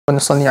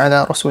ونصلي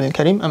على رسول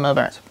الكريم أما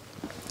بعد.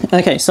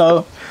 Okay,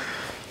 so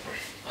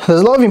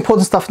there's a lot of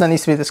important stuff that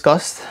needs to be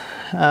discussed.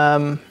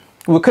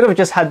 We could have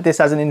just had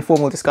this as an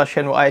informal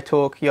discussion where I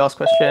talk, you ask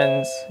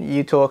questions,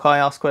 you talk, I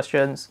ask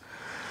questions.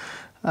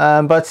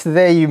 But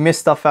today you miss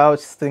stuff out,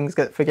 things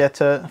get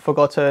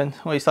forgotten,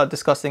 or you start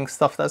discussing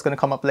stuff that's going to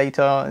come up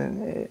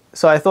later.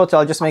 So I thought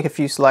I'll just make a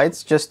few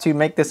slides just to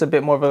make this a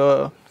bit more of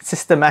a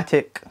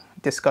systematic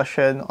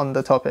discussion on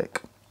the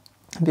topic.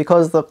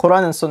 Because the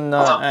Quran and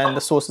Sunnah and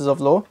the sources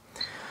of law,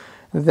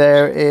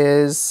 there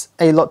is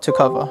a lot to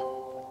cover.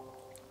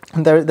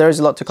 There is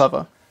a lot to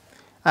cover.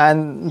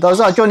 And those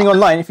are joining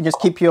online, if you just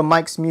keep your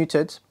mics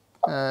muted,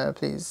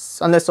 please.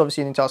 Unless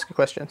obviously you need to ask a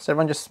question. So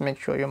everyone just make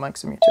sure your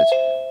mics are muted.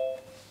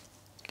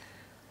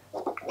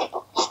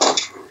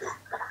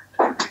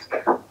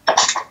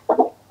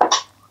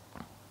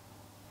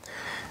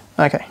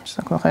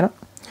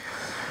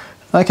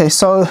 Okay,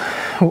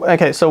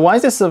 so why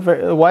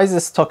is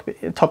this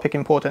topic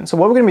important? So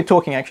what we're going to be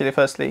talking actually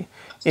firstly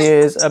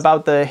is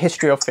about the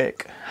history of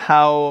fiqh,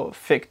 how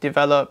fiqh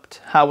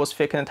developed, how was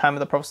fiqh in the time of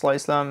the Prophet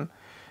ﷺ,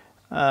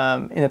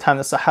 in the time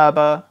of the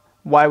Sahaba,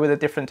 why were there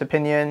different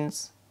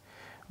opinions,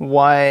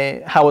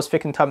 how was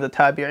fiqh in the time of the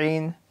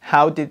Tabi'een,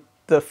 how did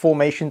the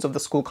formations of the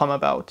school come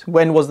about,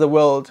 when did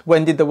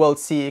the world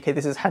see, okay,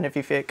 this is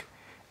Hanafi fiqh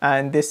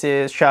and this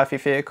is Shafi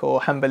fiqh or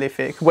Hanbali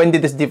fiqh, when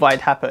did this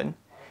divide happen?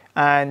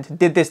 And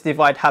did this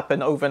divide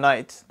happen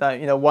overnight? That,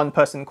 you know, one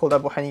person called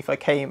Abu Hanifa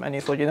came and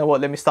he thought, you know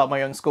what, let me start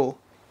my own school,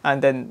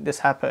 and then this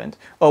happened?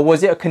 Or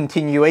was it a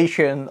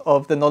continuation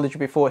of the knowledge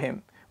before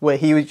him, where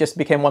he just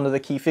became one of the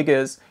key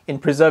figures in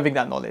preserving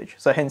that knowledge?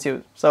 So hence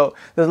so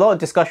there's a lot of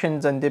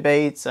discussions and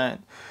debates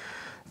and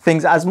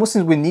things as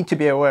Muslims we need to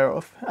be aware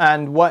of.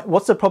 And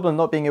what's the problem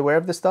not being aware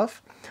of this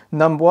stuff?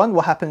 Number one,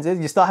 what happens is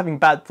you start having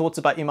bad thoughts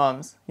about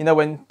imams. You know,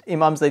 when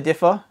imams, they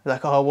differ,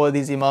 like, oh, what are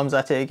these imams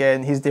at it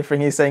again? He's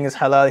differing, he's saying it's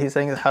halal, he's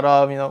saying it's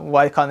haram, you know,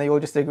 why can't they all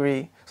just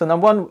agree? So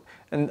number one,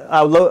 and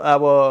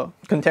our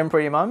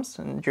contemporary imams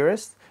and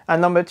jurists,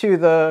 and number two,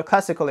 the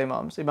classical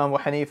imams, Imam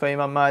Abu Hanifa,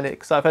 Imam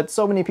Malik. So I've had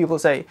so many people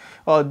say,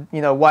 oh,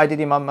 you know, why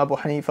did Imam Abu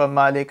Hanifa,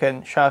 Malik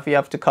and Shafi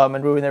have to come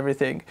and ruin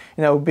everything,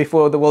 you know,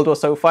 before the world was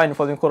so fine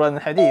following Quran and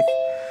Hadith?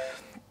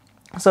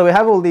 So we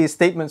have all these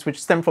statements which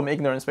stem from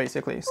ignorance,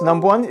 basically. So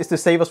number one is to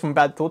save us from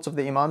bad thoughts of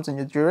the imams and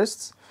your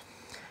jurists.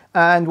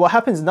 And what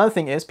happens, another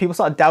thing is, people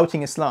start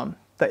doubting Islam.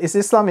 That is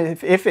Islam,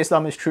 if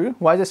Islam is true,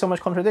 why is there so much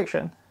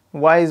contradiction?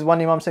 Why is one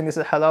imam saying this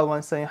is halal,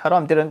 one saying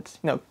haram?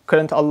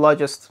 Couldn't Allah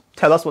just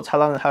tell us what's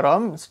halal and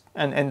haram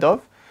and end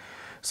of?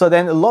 So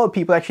then a lot of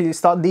people actually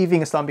start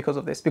leaving Islam because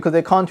of this, because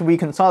they can't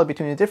reconcile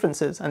between the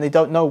differences and they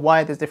don't know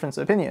why there's different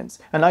opinions.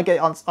 And I get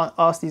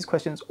asked these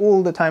questions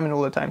all the time.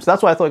 So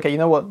that's why I thought, okay, you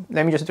know what,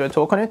 let me just do a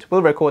talk on it,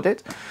 we'll record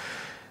it.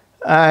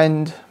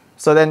 And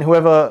so then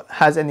whoever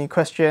has any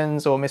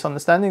questions or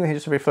misunderstanding, they can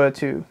just refer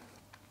to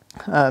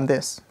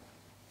this.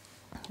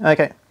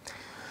 Okay,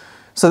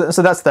 so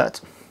that's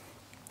that.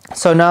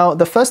 So now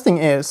the first thing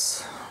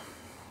is,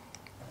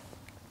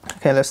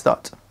 okay, let's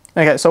start.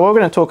 Okay, so what we're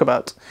going to talk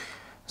about.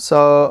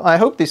 So I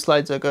hope these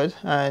slides are good,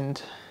 and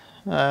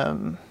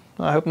I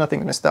hope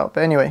nothing missed out.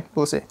 But anyway,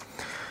 we'll see.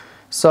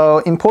 So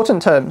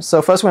important terms.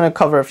 So first we're going to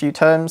cover a few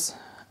terms,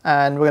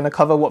 and we're going to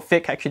cover what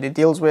fiqh actually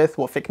deals with,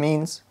 what fiqh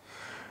means,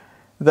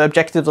 the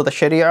objectives of the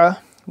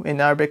Sharia,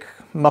 in Arabic,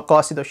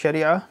 maqasid of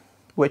Sharia,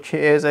 which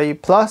is a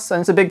plus,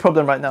 and it's a big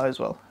problem right now as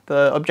well,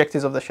 the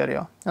objectives of the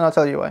Sharia. And I'll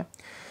tell you why.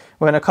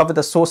 We're going to cover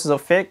the sources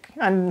of fiqh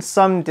and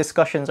some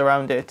discussions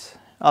around it.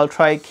 I'll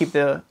try to keep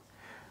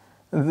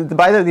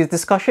by the way, these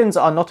discussions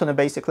are not on a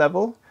basic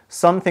level.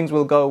 Some things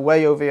will go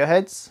way over your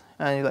heads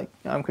and you're like,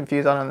 I'm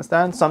confused, I don't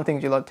understand. Some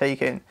things you'll take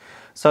in.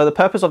 So the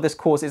purpose of this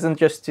course isn't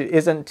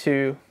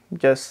to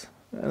just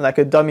like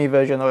a dummy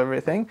version of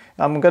everything.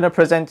 I'm going to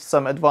present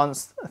some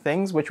advanced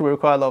things which will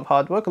require a lot of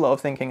hard work, a lot of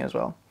thinking as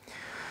well.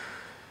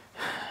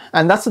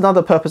 And that's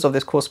another purpose of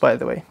this course, by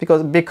the way,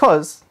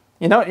 because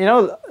you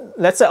know,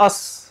 let's say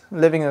us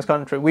living in this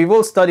country, we've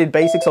all studied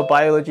basics of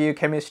biology,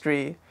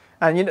 chemistry.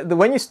 And you know,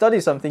 when you study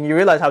something, you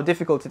realize how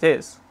difficult it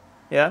is.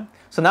 Yeah.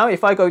 So now,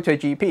 if I go to a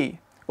GP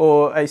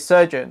or a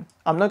surgeon,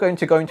 I'm not going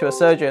to go into a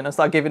surgeon and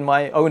start giving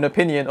my own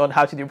opinion on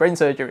how to do brain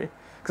surgery,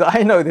 because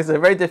I know this is a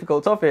very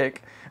difficult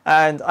topic,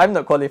 and I'm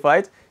not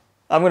qualified.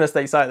 I'm going to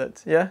stay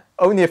silent. Yeah.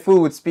 Only a fool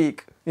would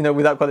speak, you know,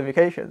 without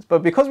qualifications.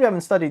 But because we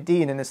haven't studied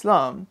Deen in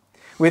Islam,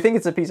 we think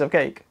it's a piece of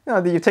cake. You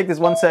know, you take this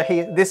one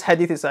Sahih, this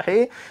hadith is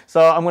Sahih, so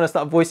I'm going to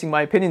start voicing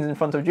my opinions in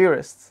front of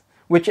jurists.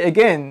 Which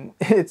again,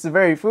 it's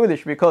very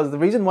foolish, because the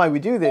reason why we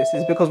do this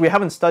is because we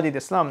haven't studied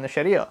Islam and the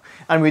Sharia,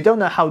 and we don't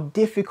know how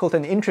difficult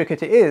and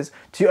intricate it is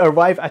to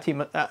arrive at a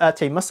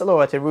mas'ala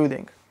or at a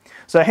ruling.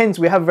 So hence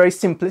we have a very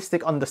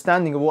simplistic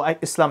understanding of what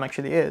Islam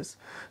actually is.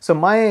 So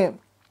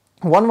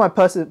one of my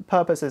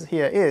purposes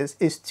here is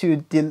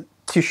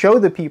to show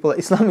the people that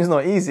Islam is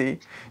not easy.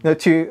 You know,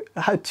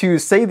 to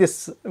say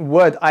this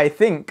word, I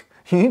think,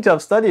 you need to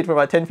have studied for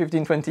about 10,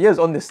 15, 20 years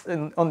on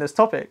this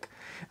topic.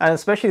 And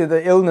especially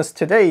the illness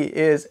today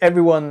is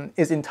everyone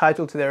is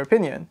entitled to their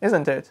opinion,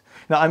 isn't it?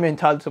 Now, I'm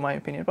entitled to my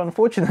opinion, but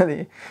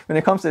unfortunately, when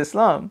it comes to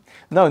Islam,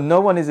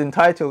 no one is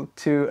entitled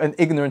to an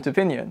ignorant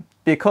opinion,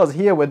 because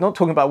here we're not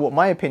talking about what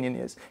my opinion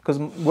is, because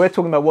we're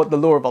talking about what the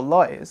law of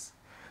Allah is.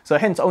 So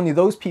hence, only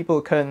those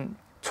people can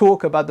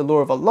talk about the law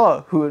of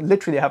Allah who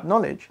literally have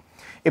knowledge.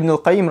 Ibn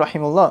al-Qayyim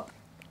rahimahullah,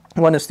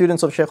 one of the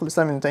students of Shaykh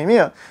al-Islam ibn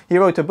Taymiyyah, he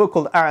wrote a book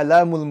called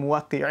A'lamul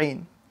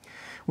Muwaqqi'in,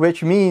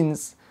 which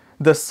means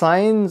the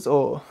signs,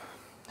 or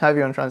have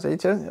you on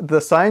translator, the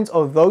signs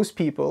of those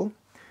people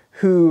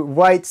who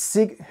write,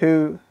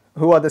 who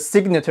are the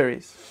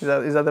signatories,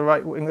 is that the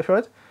right English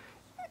word?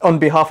 On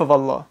behalf of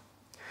Allah.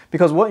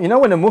 Because what, you know,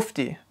 when a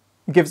mufti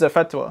gives a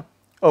fatwa,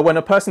 or when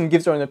a person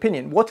gives their own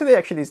opinion, what are they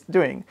actually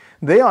doing?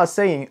 They are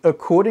saying,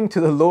 according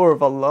to the law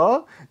of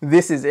Allah,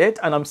 this is it,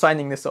 and I'm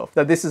signing this off,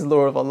 that this is the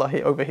law of Allah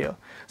here, over here.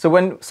 So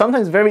when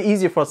sometimes it's very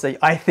easy for us to say,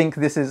 I think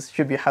this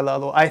should be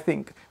halal, or I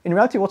think. In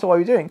reality, what are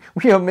we doing?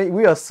 We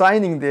are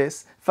signing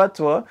this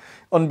fatwa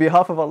on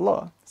behalf of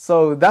Allah.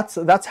 So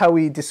that's how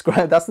we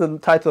describe, that's the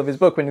title of his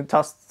book, when he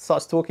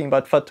starts talking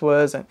about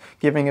fatwas and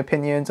giving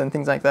opinions and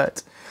things like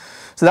that.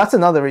 So that's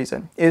another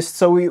reason, is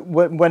so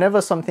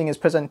whenever something is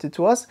presented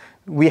to us,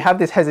 we have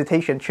this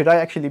hesitation, should I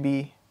actually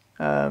be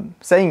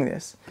saying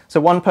this?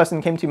 So one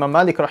person came to Imam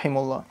Malik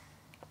rahimahullah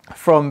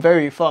from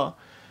very far.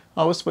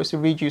 I was supposed to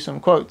read you some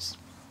quotes.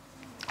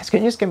 So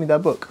can you just give me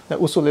that book, the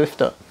Usul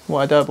al-Ifta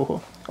wa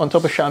Adabuhu, on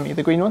top of Shami,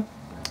 the green one?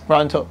 Right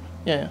on top,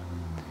 yeah.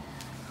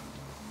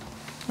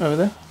 Over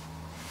there?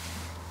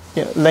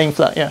 Yeah, laying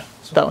flat, yeah,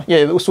 that one.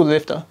 Yeah, the Usul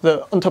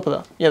al-Ifta, on top of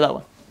that, yeah, that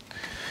one.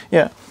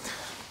 Yeah.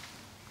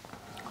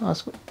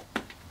 That's good.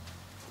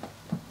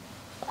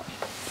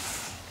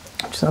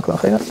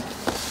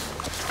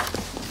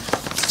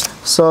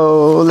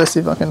 So let's see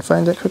if I can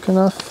find it quick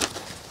enough.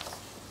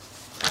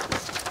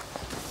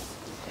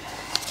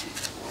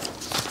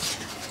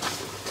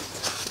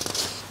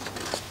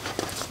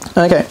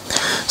 Okay,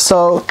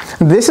 so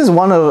this is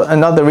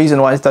another reason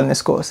why it's done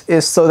this course,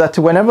 is so that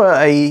whenever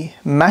a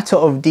matter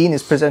of deen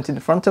is presented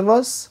in front of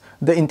us,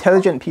 the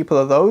intelligent people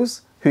are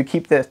those who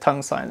keep their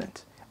tongue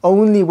silent.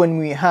 Only when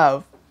we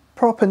have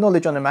proper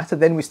knowledge on a matter,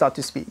 then we start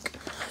to speak.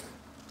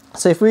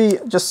 So if we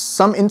just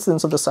some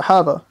instance of the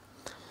Sahaba.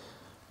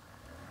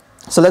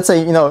 So let's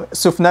say, you know,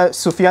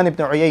 Sufyan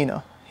ibn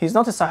Uyayna. He's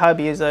not a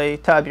Sahabi, he's a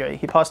Tabi'i.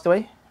 He passed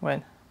away when?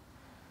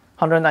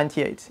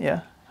 198,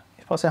 yeah.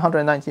 He passed away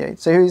 198.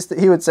 So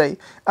he would say,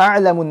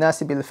 أَعْلَمُ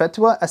النَّاسِ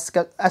بِالْفَتْوَى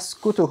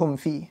أَسْكُتُهُمْ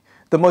فِيهِ.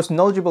 The most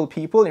knowledgeable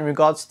people in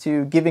regards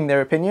to giving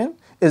their opinion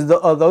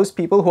are those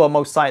people who are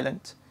most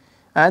silent.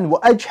 And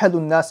وَأَجْهَلُ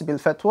النَّاسِ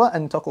بِالْفَتْوَى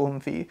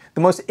أَنْتَقُهُمْ فِيهِ.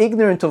 The most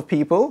ignorant of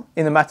people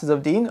in the matters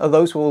of deen are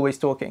those who are always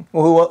talking,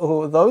 or who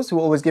are those who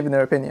are always giving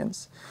their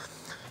opinions.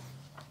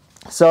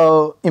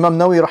 So Imam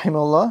Nawawi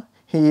rahimahullah,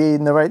 he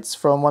narrates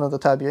from one of the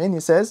tabi'in,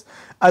 he says,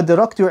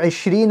 أَدْرَكْتُ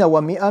عِشْرِينَ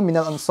وَمِئَةً مِنَ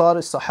الْأَنصَارِ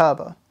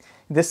الصَّحَابَةِ.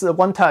 This is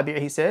one tabi'i,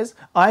 he says,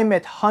 I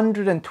met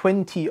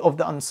 120 of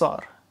the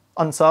Ansar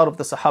of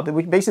the Sahaba,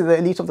 which basically the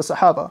elite of the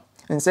Sahaba.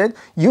 And said,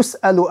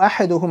 يُسْأَلُ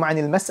أَحَدُهُمْ عَنِ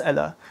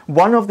الْمَسْأَلَةِ.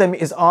 One of them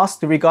is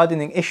asked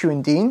regarding an issue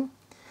in deen,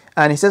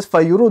 and he says,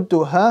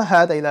 فَيُرُدُّهَا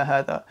هَذَا إِلَى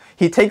هَذَا.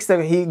 He takes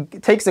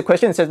the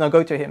question and says, no,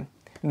 go to him.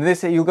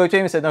 You go to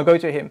him and says, no, go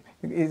to him.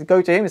 You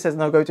go to him and says,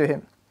 no, go to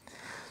him.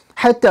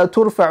 حَتَّى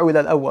تُرْفَعُ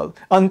إِلَى الْأَوَّلِ.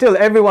 Until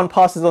everyone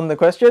passes on the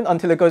question,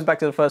 until it goes back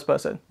to the first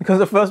person. Because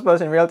the first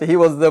person, in reality, he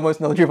was the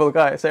most knowledgeable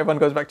guy, so everyone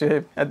goes back to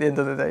him at the end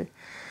of the day.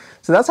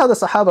 So that's how the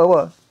Sahaba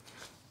were.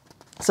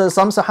 So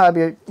some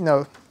Sahabi, you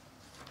know,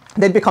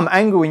 they'd become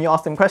angry when you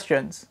ask them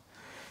questions.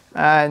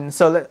 And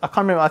so I can't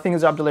remember, I think it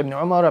was Abdullah ibn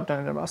Umar,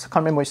 Abdullah ibn Abbas, I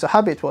can't remember which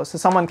Sahabi it was. So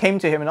someone came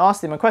to him and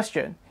asked him a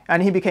question,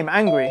 and he became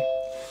angry,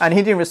 and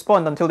he didn't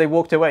respond until they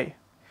walked away.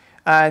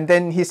 And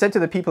then he said to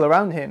the people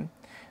around him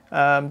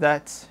and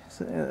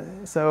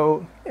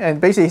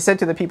basically he said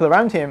to the people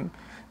around him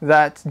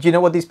that, do you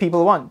know what these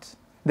people want?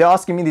 They're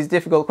asking me these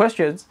difficult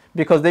questions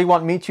because they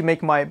want me to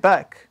make my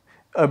back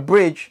a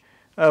bridge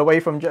away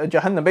from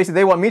Jahannam. Basically,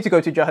 they want me to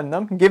go to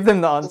Jahannam, give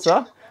them the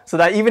answer, so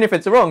that even if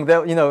it's wrong,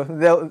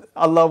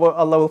 Allah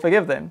will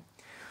forgive them.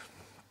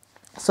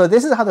 So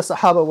this is how the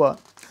Sahaba were.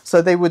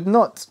 So they would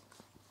not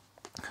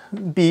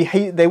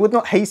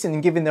hasten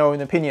in giving their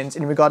own opinions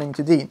in regarding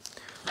to deen.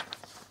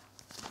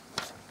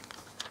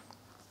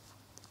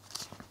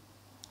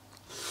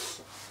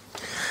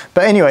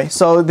 But anyway,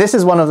 so this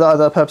is one of the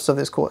other purposes of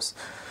this course.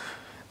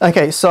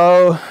 Okay,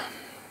 so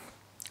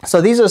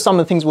these are some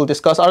of the things we'll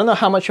discuss. I don't know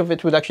how much of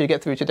it we'll actually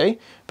get through today,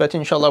 but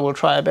inshallah we'll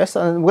try our best.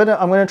 And I'm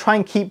going to try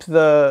and keep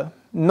the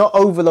not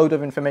overload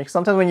of information.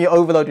 Sometimes when you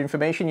overload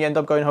information, you end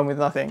up going home with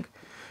nothing.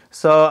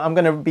 So I'm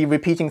going to be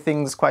repeating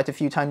things quite a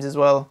few times as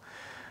well.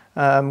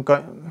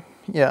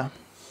 Yeah.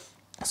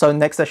 So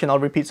next session I'll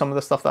repeat some of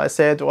the stuff that I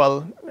said, or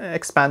I'll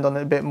expand on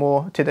it a bit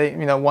more. Today,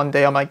 one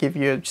day I might give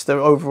you just the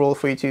overall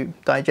for you to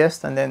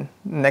digest, and then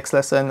next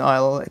lesson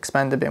I'll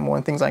expand a bit more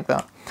and things like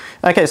that.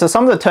 Okay, so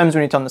some of the terms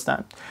we need to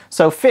understand.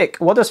 So fiqh,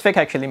 what does fiqh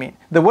actually mean?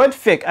 The word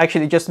fiqh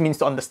actually just means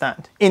to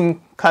understand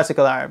in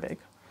classical Arabic.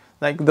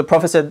 Like the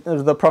Prophet said,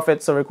 the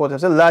prophets are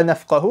recorded, "La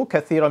nafqahu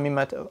kathira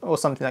mimma," or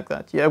something like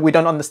that. Yeah, we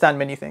don't understand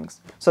many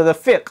things. So the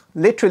fiqh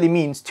literally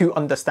means to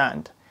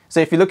understand. So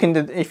if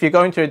you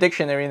go into a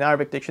dictionary, an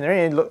Arabic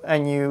dictionary,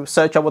 and you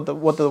search up what the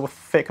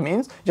fiqh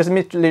means, it just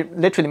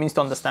literally means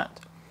to understand.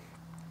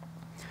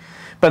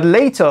 But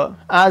later,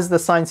 as the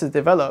sciences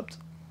developed,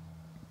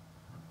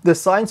 the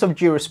science of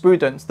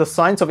jurisprudence, the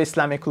science of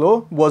Islamic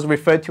law, was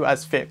referred to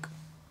as fiqh.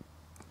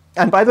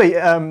 And by the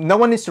way, no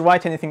one needs to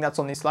write anything that's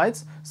on these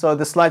slides, so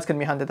the slides can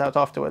be handed out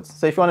afterwards.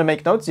 So if you want to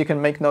make notes, you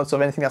can make notes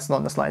of anything that's not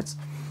on the slides.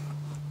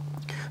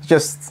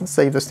 Just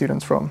save the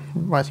students from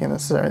writing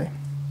unnecessarily.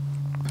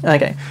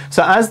 Okay,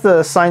 so as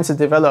the sciences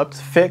developed,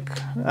 fiqh,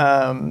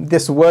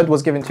 this word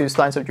was given to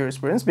science of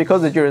jurisprudence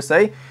because the jurists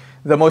say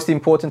the most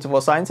important of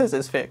all sciences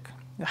is fiqh.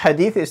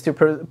 Hadith is to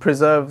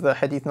preserve the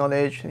hadith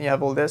knowledge, and you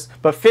have all this.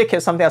 But fiqh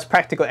is something that's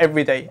practical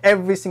every day.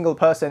 Every single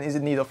person is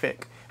in need of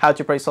fiqh. How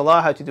to pray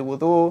salah, how to do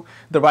wudu,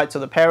 the rights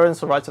of the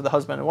parents, the rights of the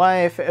husband and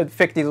wife.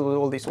 Fiqh deals with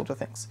all these sort of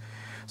things.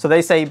 So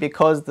they say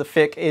because the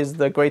fiqh is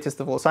the greatest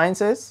of all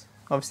sciences,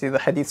 obviously the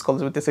hadith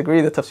scholars would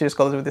disagree, the tafsir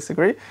scholars would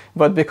disagree,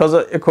 but because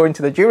according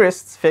to the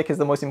jurists, fiqh is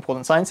the most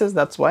important sciences,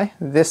 that's why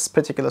this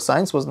particular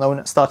science was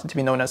started to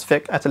be known as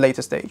fiqh at a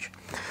later stage.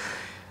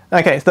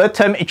 Okay, third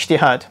term,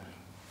 ijtihad.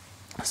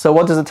 So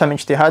what does the term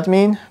ijtihad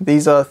mean?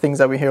 These are things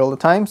that we hear all the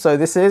time. So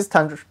this is,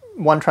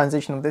 one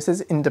transition of this is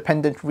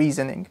independent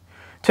reasoning.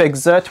 To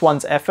exert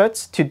one's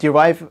efforts to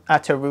derive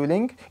at a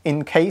ruling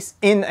in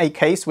a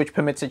case which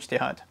permits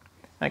ijtihad.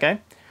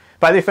 Okay?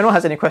 But if anyone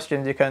has any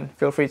questions, you can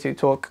feel free to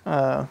talk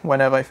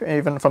whenever,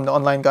 even from the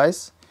online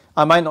guys.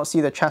 I might not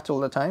see the chat all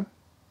the time.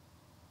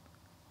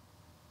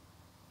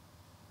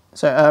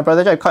 So,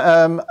 Brother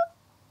Jai,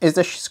 is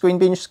the screen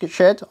being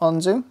shared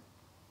on Zoom?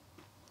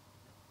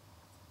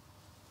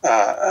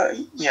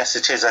 Yes,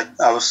 it is.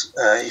 I was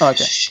if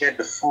you shared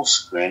the full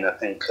screen, I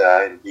think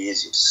it'd be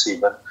easy to see,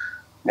 but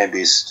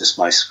maybe it's just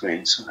my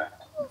screen. So.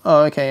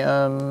 Oh, okay.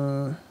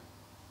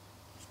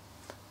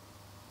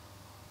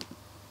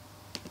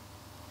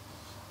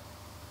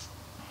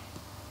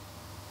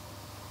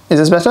 Is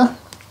this better?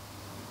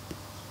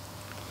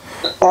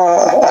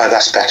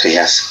 That's better,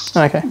 yes.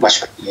 Okay.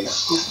 Much better,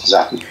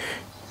 exactly.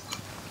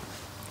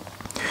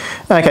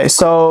 Okay,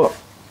 so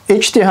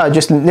ijtihad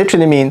just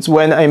literally means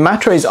when a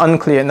matter is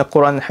unclear in the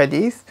Quran and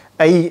Hadith,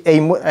 a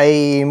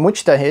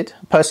mujtahid,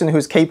 person who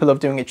is capable of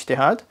doing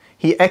ijtihad,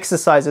 he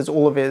exercises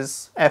all of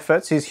his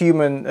efforts, his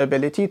human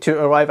ability to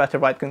arrive at a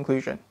right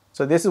conclusion.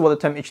 So this is what the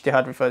term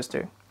ijtihad refers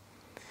to.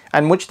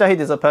 And mujtahid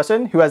is a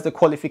person who has the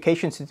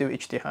qualifications to do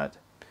ijtihad.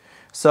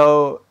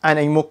 So, and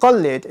a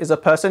muqallid is a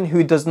person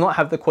who does not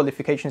have the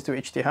qualifications to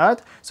ijtihad.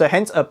 So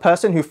hence a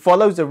person who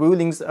follows the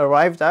rulings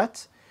arrived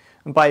at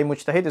by a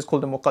mujtahid is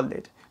called a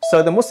muqallid.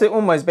 So the Muslim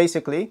ummah is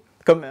basically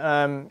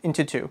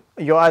into two.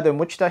 You're either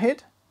mujtahid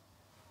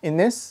in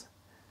this,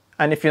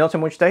 and if you're not a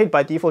mujtahid,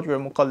 by default you're a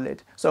muqallid.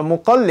 So a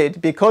muqallid,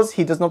 because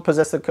he does not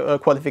possess the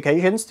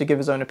qualifications to give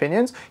his own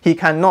opinions, he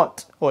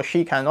cannot or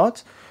she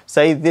cannot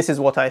say this is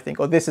what I think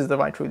or this is the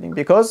right ruling,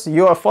 because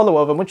you're a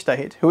follower of a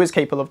mujtahid who is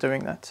capable of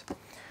doing that.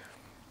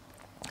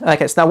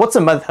 Okay, so now what's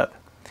a madhab?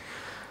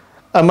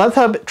 A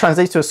madhab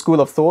translates to a school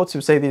of thought.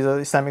 We say these are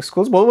Islamic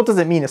schools. Well, what does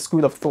it mean, a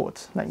school of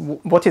thought? Like,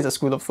 what is a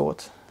school of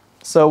thought?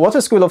 So what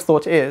a school of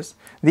thought is,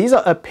 these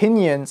are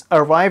opinions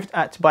arrived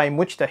at by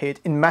mujtahid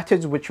in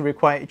matters which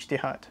require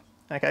ijtihad.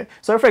 Okay,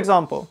 so for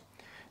example,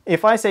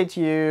 if I say to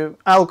you,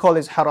 alcohol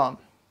is haram,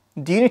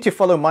 do you need to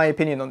follow my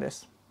opinion on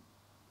this?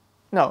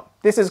 No,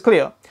 this is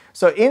clear.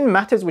 So in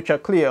matters which are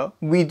clear,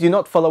 we do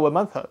not follow a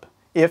madhab.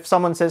 If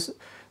someone says,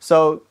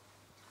 so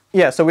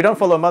we don't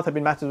follow a madhab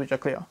in matters which are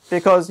clear,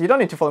 because you don't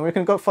need to follow. We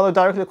can go follow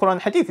directly the Quran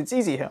and Hadith. It's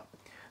easy here.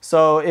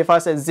 So if I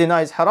said zina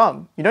is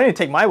haram, you don't need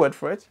to take my word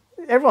for it.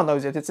 Everyone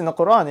knows it. It's in the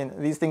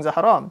Quran. These things are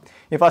haram.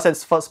 If I said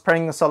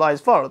praying salah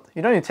is fard,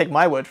 you don't need to take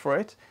my word for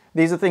it.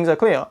 These things are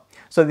clear.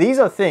 So these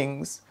are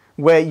things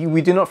where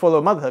we do not follow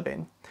a madhab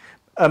in.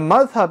 A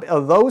madhab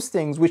are those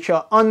things which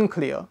are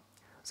unclear.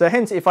 So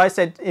hence, if I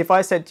said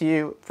to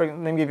you, let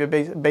me give you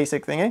a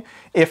basic thing.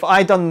 If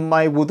I done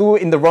my wudu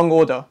in the wrong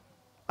order,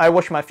 I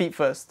wash my feet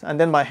first, and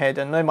then my head,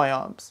 and then my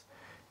arms,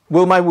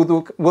 will my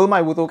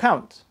wudu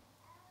count?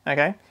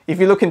 Okay. If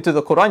you look into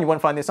the Quran, you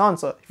won't find this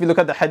answer. If you look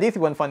at the Hadith,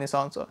 you won't find this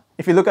answer.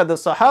 If you look at the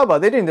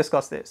Sahaba, they didn't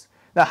discuss this.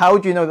 Now, how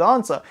do you know the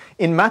answer?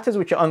 In matters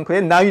which are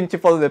unclear, now you need to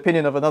follow the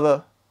opinion of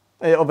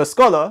a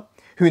scholar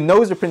who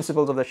knows the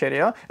principles of the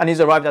Sharia and he's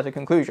arrived at a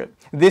conclusion.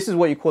 This is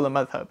what you call a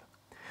madhab.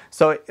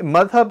 So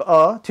madhab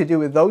are to do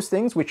with those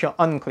things which are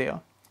unclear,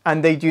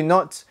 and they do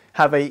not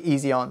have an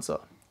easy answer.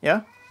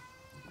 Yeah?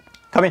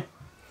 Come in.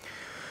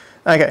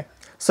 Okay.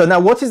 So now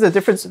what is the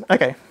difference?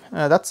 Okay,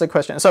 that's the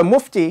question. So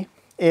mufti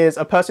is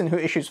a person who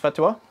issues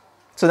fatwa.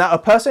 So now a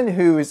person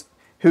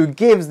who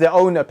gives their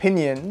own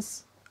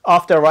opinions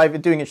after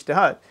doing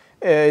ijtihad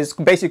is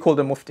basically called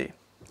a mufti.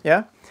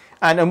 Yeah?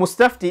 And a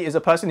mustafti is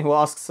a person who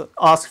asks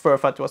for a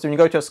fatwa. So when you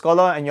go to a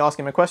scholar and you ask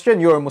him a question,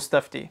 you're a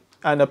mustafti.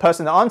 And the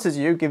person that answers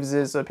you gives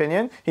his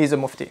opinion, he's a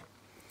mufti.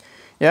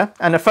 Yeah?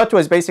 And a fatwa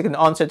is basically an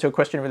answer to a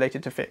question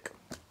related to fiqh.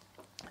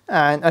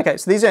 And okay,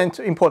 so these are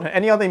important.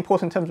 Any other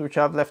important terms which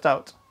I've left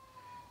out?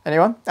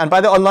 Anyone? And by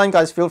the online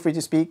guys, feel free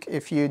to speak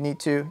if you need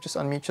to. Just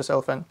unmute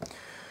yourself and.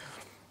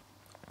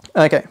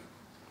 Okay.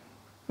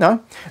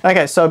 No?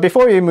 Okay, so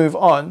before we move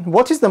on,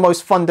 what is the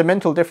most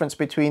fundamental difference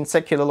between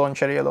secular law and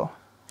Sharia law?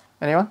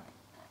 Anyone?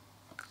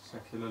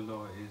 Secular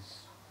law is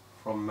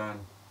from man.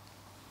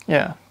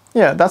 Yeah,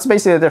 that's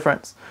basically the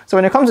difference. So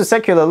when it comes to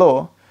secular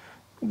law,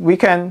 we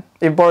can,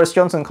 if Boris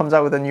Johnson comes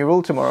out with a new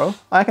rule tomorrow,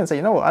 I can say,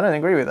 you know what, I don't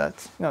agree with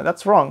that. No,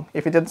 that's wrong.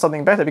 If he did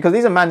something better, because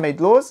these are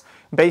man-made laws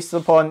based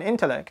upon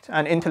intellect,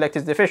 and intellect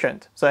is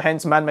deficient. So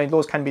hence man-made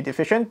laws can be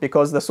deficient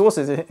because the source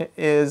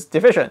is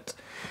deficient.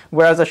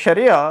 Whereas a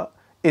Sharia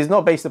is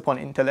not based upon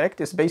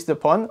intellect, it's based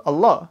upon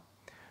Allah.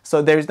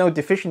 So there is no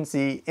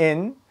deficiency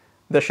in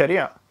the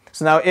Sharia.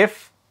 So now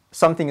if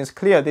something is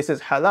clear, this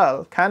is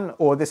halal,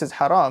 or this is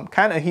haram,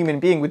 can a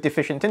human being with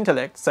deficient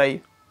intellect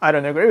say, I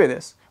don't agree with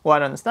this, or I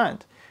don't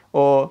understand,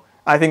 or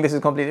I think this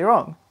is completely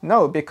wrong?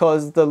 No,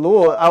 because the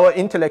law, our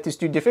intellect is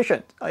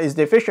deficient.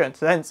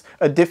 Hence,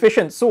 a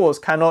deficient source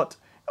cannot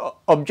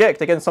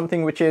object against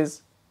something which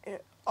is,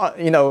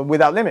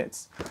 without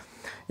limits.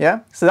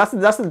 Yeah, so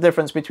that's the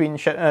difference between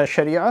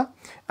Sharia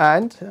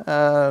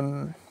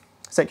and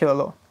secular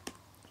law.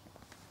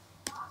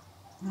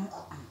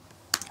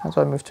 As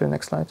I move to the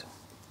next slide.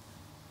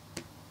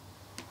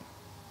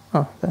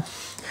 Oh, there.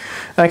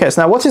 Okay,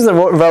 so now what is the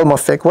realm of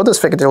fiqh? What does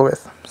fiqh deal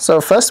with? So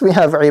first we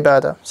have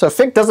ibadah. So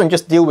fiqh doesn't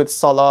just deal with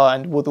salah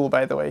and wudu,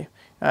 by the way,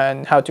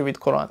 and how to read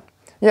Quran.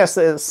 Yes,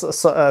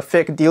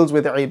 fiqh deals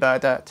with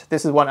ibadat.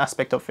 This is one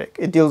aspect of fiqh.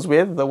 It deals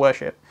with the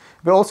worship.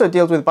 But also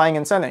deals with buying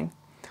and selling.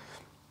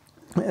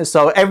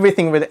 So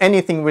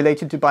anything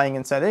related to buying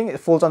and selling, it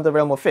falls under the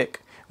realm of fiqh.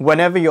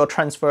 Whenever you're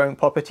transferring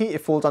property,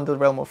 it falls under the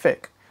realm of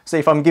fiqh. So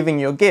if I'm giving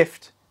you a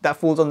gift, that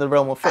falls under the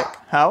realm of fiqh.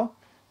 How?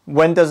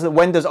 When does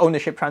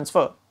ownership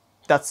transfer?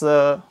 That's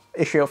the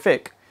issue of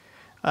fiqh.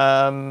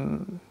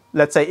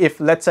 Let's say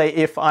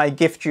if I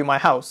gift you my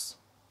house,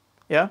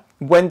 yeah,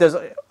 when does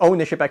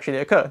ownership actually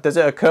occur? Does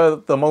it occur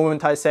the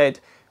moment I said,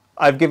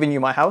 I've given you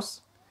my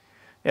house?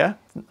 Yeah,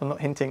 I'm not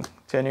hinting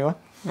to anyone.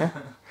 Yeah,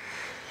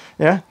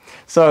 yeah.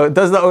 So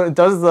does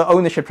the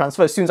ownership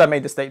transfer as soon as I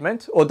made the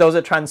statement, or does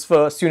it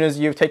transfer as soon as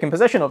you've taken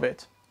possession of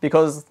it?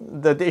 Because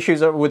the issues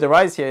that would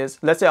arise here is,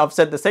 let's say I've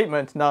said the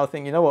statement, now I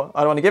think, you know what,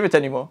 I don't want to give it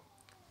anymore.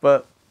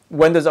 But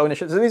when does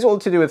ownership? So these are all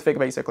to do with fiqh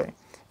basically.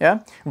 Yeah,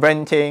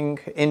 renting,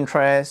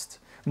 interest,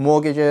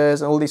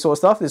 mortgages, and all these sort of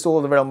stuff. This is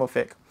all the realm of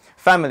fiqh.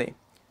 Family,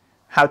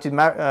 how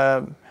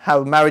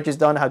marriage is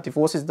done, how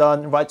divorce is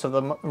done, rights of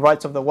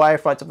the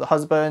wife, rights of the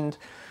husband,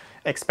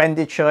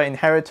 expenditure,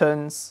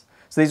 inheritance.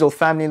 So these are all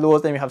family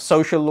laws. Then we have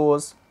social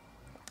laws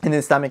in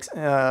Islamic.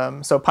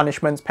 So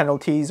punishments,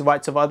 penalties,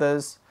 rights of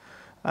others.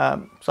 So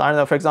I don't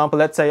know. For example,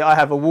 let's say I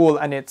have a wall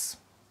and it's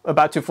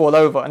about to fall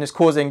over and it's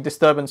causing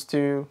disturbance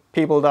to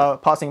people that are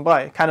passing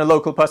by. Can a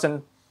local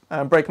person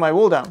break my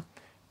wall down?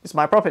 It's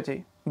my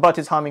property, but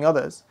it's harming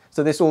others.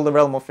 So this is all the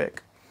realm of fiqh.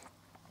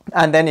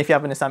 And then if you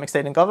have an Islamic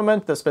state and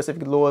government, there's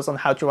specific laws on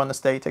how to run a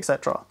state,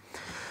 etc.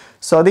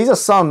 So these are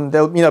some,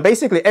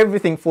 basically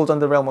everything falls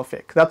under the realm of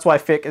fiqh. That's why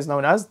fiqh is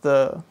known as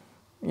the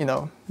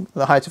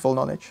height of all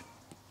knowledge.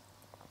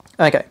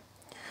 Okay.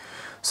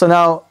 So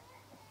now,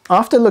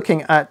 after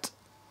looking at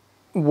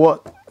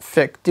what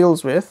fiqh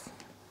deals with,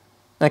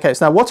 okay,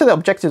 so now what are the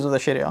objectives of the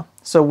Sharia?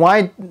 So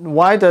why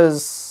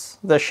does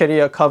the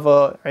Sharia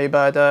cover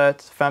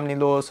ibadat, family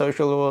law,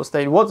 social law,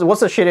 state?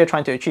 What's the Sharia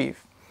trying to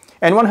achieve?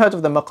 Anyone heard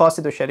of the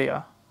maqasid of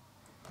Sharia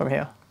from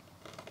here?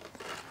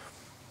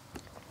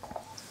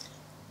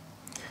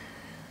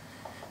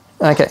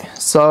 Okay,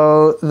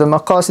 so the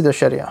maqasid of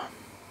Sharia.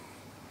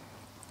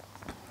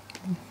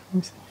 Let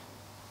me see.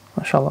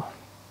 MashaAllah.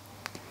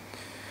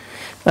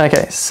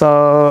 Okay,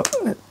 so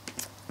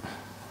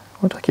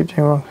what do I keep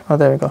doing wrong? Oh,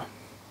 there we go.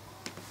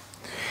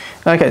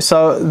 Okay,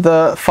 so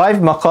the 5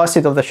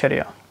 maqasid of the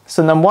Sharia.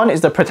 So number 1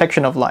 is the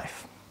protection of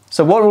life.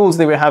 So what rules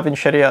do we have in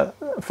Sharia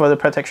for the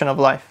protection of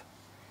life?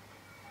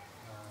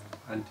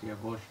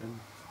 Anti-abortion.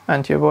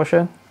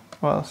 Anti-abortion.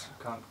 What else?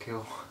 You can't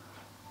kill.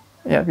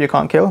 Yeah, you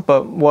can't kill,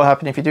 but what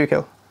happens if you do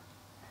kill?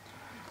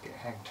 Get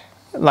hanged.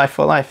 Life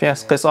for life,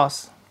 yes,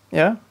 qisas.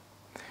 Yeah?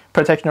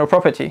 Protection of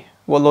property.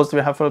 What laws do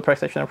we have for the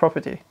protection of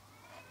property?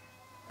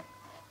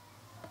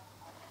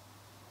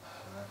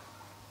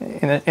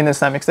 In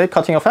Islamic state,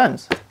 cutting off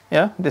hands.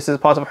 Yeah, this is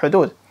part of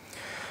hudud.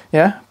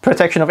 Yeah,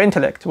 protection of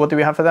intellect. What do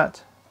we have for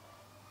that?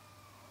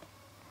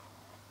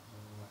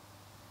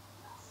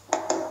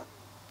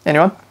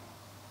 Anyone?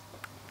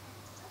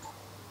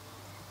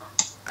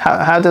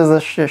 How does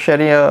the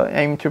Sharia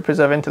aim to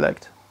preserve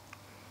intellect?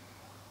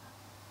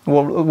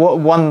 What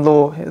one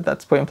law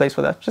that's put in place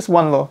for that? Just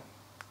one law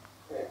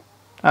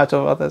out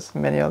of others,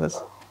 many others.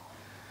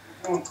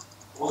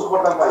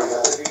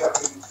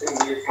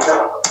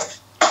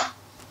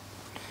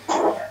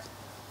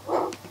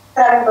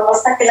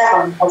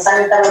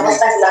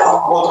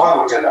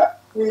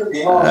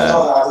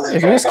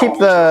 If you just keep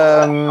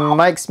the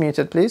mics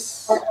muted,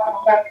 please.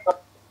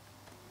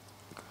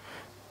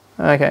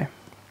 Okay.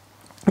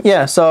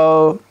 Yeah,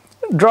 so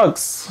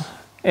drugs.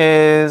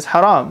 is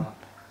haram.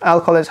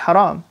 Alcohol is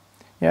haram.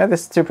 Yeah,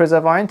 this is to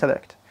preserve our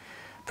intellect.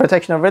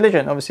 Protection of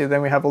religion, obviously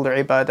then we have all the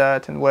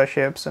ibadat and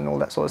worships and all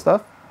that sort of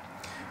stuff.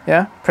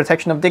 Yeah,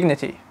 protection of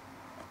dignity.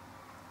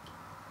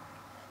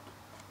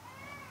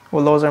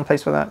 What laws are in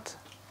place for that?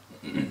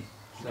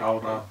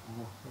 Aura.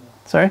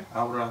 Sorry?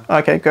 Aura.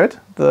 Okay, good.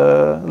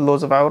 The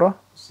laws of aura.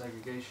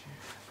 Segregation.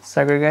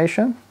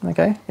 Segregation,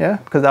 okay, yeah,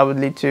 because that would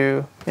lead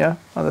to, yeah,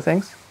 other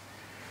things.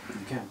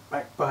 You can't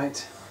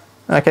backbite.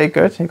 Okay,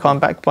 good. You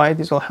can't backbite,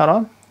 these are all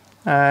haram.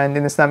 And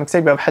in Islamic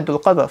state, we have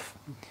haddul qadhaf.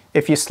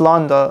 If you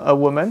slander a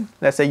woman,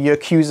 let's say you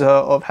accuse her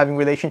of having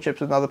relationships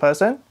with another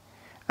person,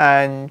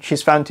 and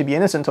she's found to be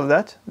innocent of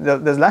that,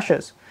 there's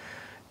lashes.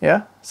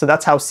 Yeah, so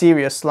that's how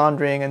serious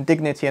slandering and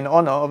dignity and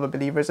honor of a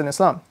believer is in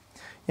Islam.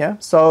 Yeah,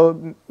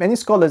 so many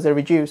scholars, they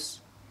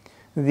reduce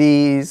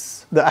the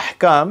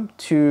ahkam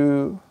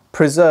to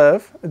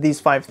preserve these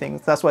 5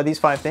 things. That's why these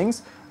 5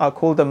 things are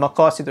called the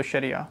maqasid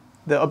al-sharia,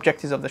 the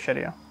objectives of the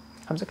sharia.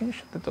 Hamza, can you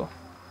shut the door?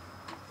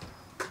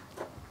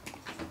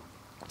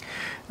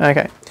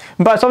 Okay,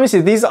 but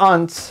obviously these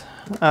aren't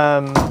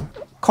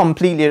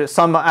completely,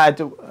 some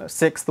add a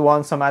 6th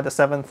one, some add a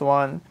 7th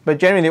one, but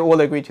generally all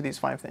agree to these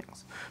 5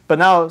 things. But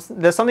now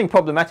there's something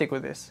problematic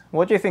with this.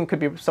 What do you think could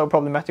be so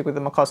problematic with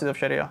the maqasid of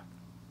sharia?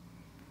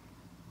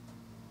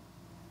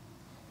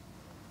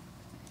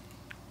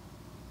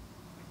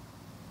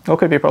 What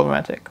could be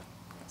problematic?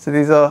 So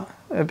these are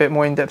a bit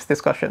more in-depth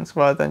discussions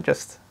rather than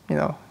just, you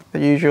know, the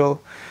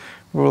usual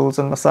rules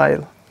and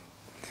masail.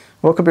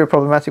 What could be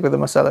problematic with the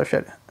masala of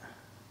sharia?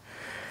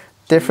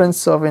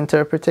 Difference of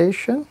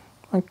interpretation?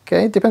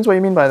 Okay, depends what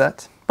you mean by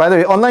that. By the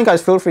way, online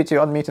guys, feel free to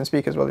unmute and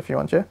speak as well if you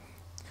want to.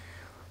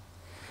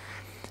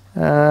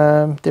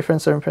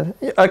 Difference of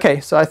interpretation. Okay,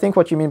 so I think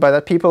what you mean by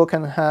that, people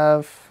can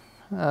have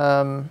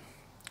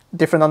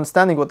different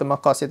understanding what the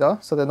maqasid are,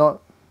 so they're not,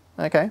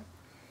 okay.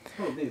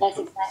 Yes,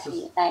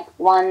 exactly. Like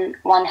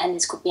one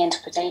hadith could be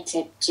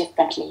interpreted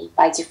differently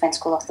by different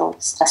school of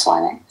thoughts. That's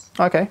what I meant.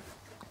 Okay,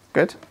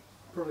 good.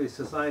 Probably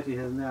society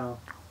has now,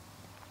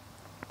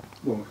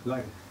 well,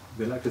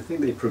 they like to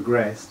think they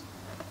progressed,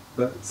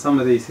 but some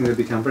of these things have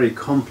become very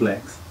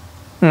complex.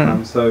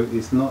 So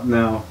it's not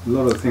now, a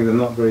lot of things are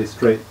not very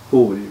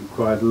straightforward. It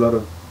requires a lot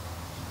of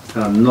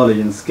knowledge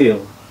and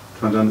skill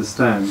trying to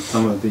understand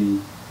some of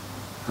the,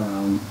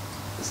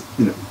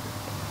 you know,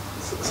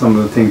 some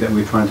of the things that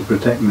we're trying to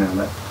protect now.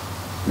 That,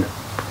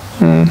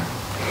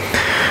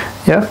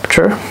 yeah,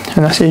 true.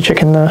 And I see you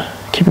keeping an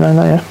eye on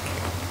that,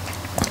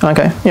 yeah.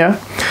 Okay, yeah.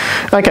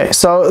 Okay,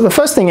 so the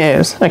first thing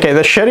is, okay,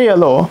 the Sharia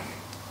law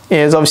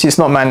is obviously it's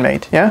not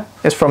man-made, yeah?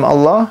 It's from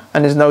Allah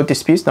and there's no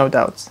disputes, no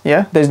doubts,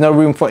 yeah? There's no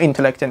room for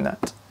intellect in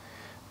that.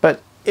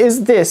 But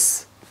did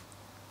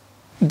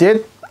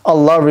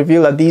Allah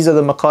reveal that these are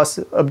the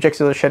maqasid,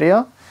 objectives of the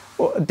Sharia?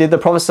 Or did the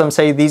Prophet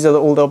say these are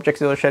all the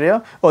objectives of the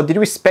Sharia? Or did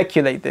we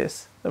speculate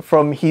this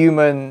from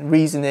human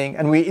reasoning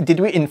and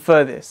did we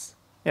infer this,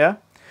 yeah?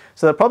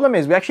 So the problem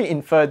is we actually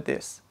inferred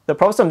this. The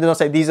Prophet did not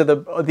say these are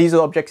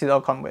the objectives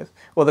I'll come with,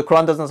 or the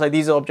Quran doesn't say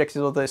these are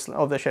objectives of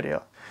the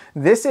Sharia.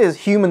 This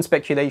is human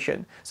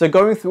speculation. So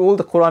going through all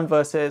the Quran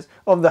verses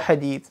of the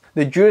Hadith,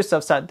 the jurists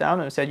have sat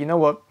down and said, you know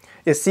what?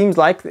 It seems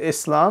like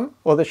Islam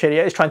or the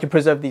Sharia is trying to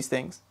preserve these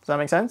things. Does that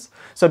make sense?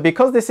 So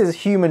because this is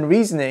human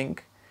reasoning,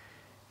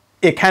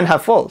 it can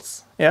have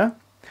faults. Yeah.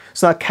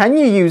 So now, can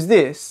you use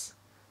this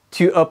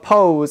to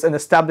oppose an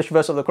established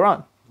verse of the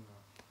Quran?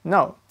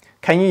 No.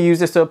 Can you use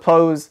this to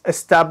oppose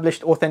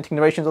established authentic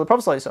narrations of the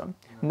Prophet ﷺ?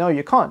 No,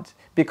 you can't.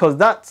 Because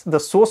the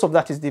source of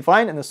that is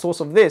divine and the source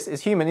of this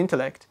is human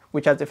intellect,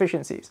 which has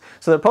deficiencies.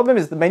 So the problem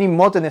is that many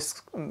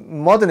modernist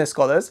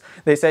scholars,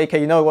 they say, okay,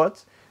 you know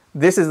what?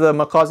 This is the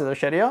maqasid of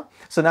Sharia.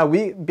 So now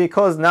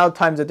because now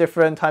times are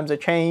different, times are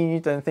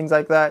changed and things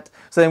like that.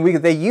 So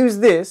then they use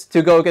this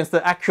to go against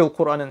the actual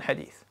Quran and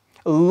Hadith.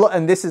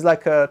 And this is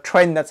like a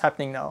trend that's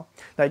happening now.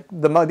 Like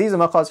these are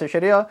maqasid of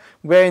Sharia.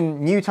 We're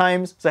in new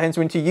times, so hence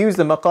we need to use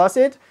the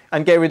maqasid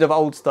and get rid of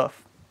old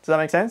stuff. Does that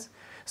make sense?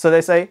 So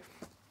they say,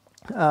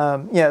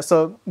 yeah,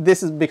 so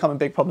this has become a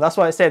big problem. That's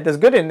why I said there's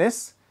good in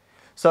this.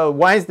 So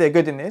why is there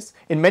good in this?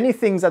 In many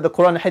things that the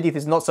Quran and Hadith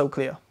is not so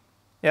clear.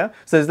 Yeah.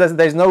 So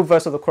there's no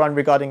verse of the Quran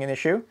regarding an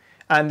issue,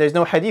 and there's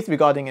no Hadith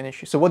regarding an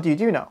issue. So what do you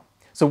do now?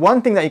 So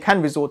one thing that you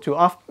can resort to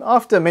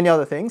after many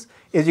other things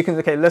is you can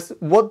okay,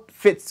 what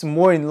fits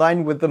more in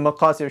line with the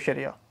maqasid of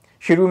Sharia?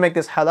 Should we make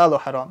this halal or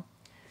haram?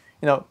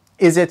 You know,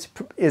 does it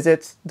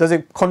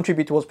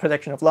contribute towards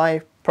protection of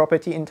life,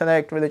 property,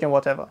 intellect, religion,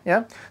 whatever?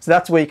 Yeah. So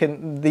that's where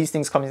these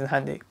things come in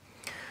handy.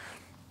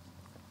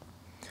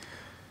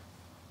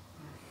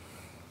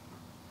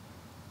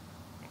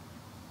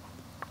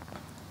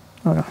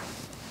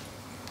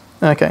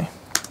 Okay.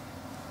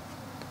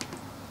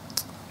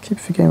 Keep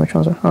forgetting which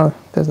ones are. Oh,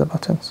 there's the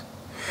buttons.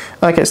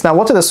 Okay, so now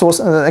what are the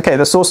sources? Okay,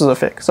 the sources of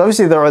fiqh. So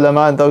obviously the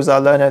ulama and those that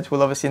are learned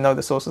will obviously know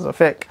the sources of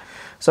fiqh.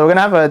 So we're going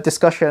to have a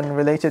discussion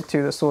related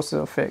to the sources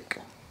of fiqh.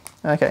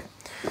 Okay,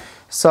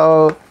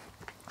 so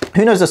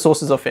who knows the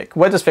sources of fiqh?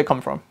 Where does fiqh come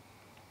from?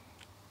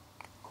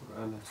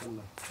 Quran and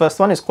Sunnah. First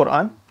one is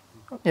Quran.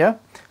 Yeah.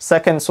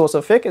 Second source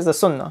of fiqh is the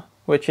Sunnah.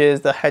 which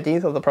is the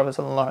hadith of the Prophet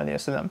sallallahu alaihi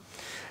wasallam.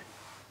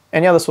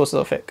 Any other sources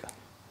of fiqh?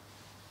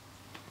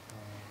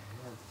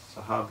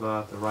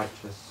 Sahaba, the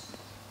righteous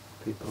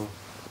people.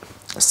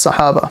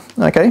 Sahaba.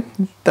 Okay,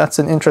 that's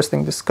an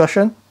interesting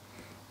discussion.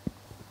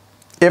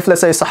 If,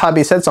 let's say,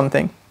 Sahabi said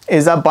something,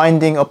 is that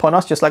binding upon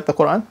us just like the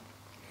Quran?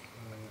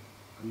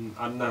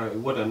 No, it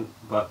wouldn't.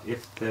 But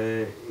if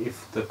the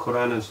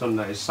Quran and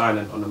Sunnah is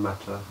silent on a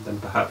matter, then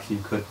perhaps you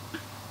could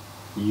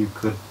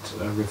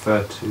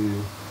refer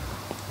to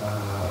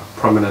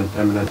prominent,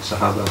 eminent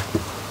Sahaba.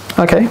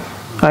 Okay.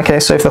 Okay,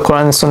 so if the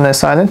Quran and Sunnah is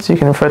silent, you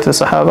can refer to the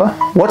Sahaba.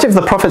 What if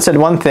the Prophet said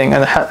one thing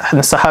and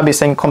the Sahabi is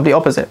saying complete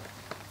opposite?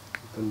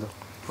 Then the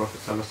Prophet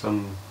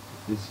ﷺ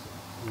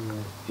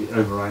he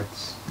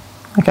overrides.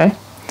 Okay.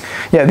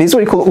 Yeah, these are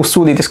what we call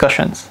usuli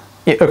discussions.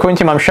 According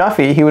to Imam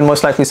Shafi, he would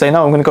most likely say,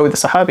 no, I'm going to go with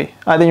the Sahabi.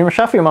 Either Imam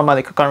Shafi or Imam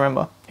Malik, I can't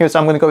remember. He would say,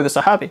 I'm going to go with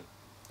the Sahabi.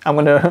 I'm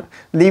going to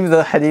leave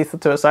the hadith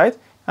to the side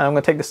and I'm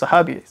going to take the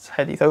Sahabi's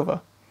hadith over.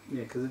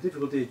 Yeah, because the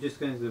difficulty is just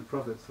going to the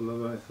Prophet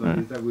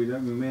is that we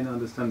may not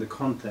understand the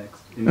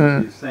context in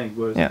what he's saying,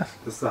 whereas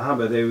the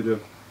Sahaba, they would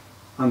have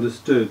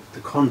understood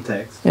the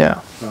context,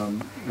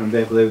 and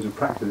therefore they would have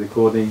practiced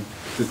according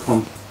to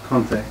the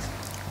context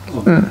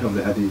of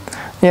the hadith.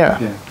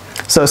 Yeah.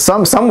 So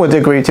some would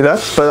agree to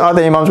that, but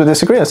other Imams would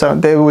disagree. So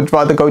they would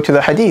rather go to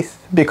the hadith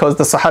because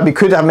the Sahabi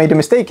could have made a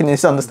mistake in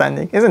his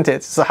understanding, isn't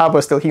it? Sahaba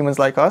are still humans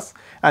like us,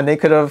 and they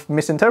could have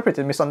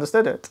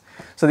misunderstood it.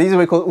 So these are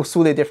what we call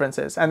usuli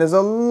differences. And there's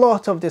a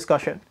lot of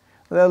discussion.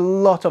 There's a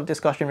lot of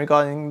discussion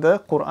regarding the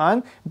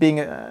Quran being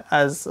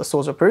as a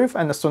source of proof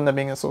and the Sunnah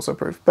being a source of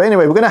proof. But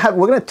anyway, we're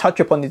gonna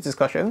touch upon these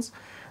discussions,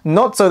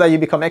 not so that you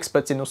become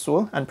experts in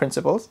usul and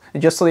principles,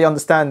 just so you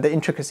understand the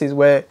intricacies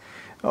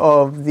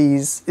of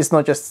these. It's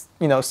not just,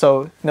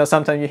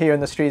 sometimes you hear in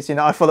the streets,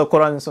 I follow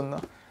Quran and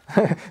Sunnah.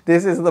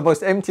 This is the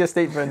most emptiest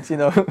statement,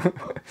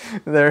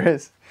 there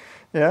is.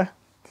 Yeah?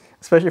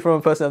 Especially from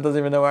a person that doesn't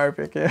even know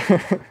Arabic. Yeah?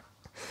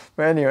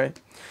 But anyway,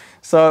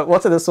 so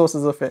what are the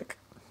sources of fiqh?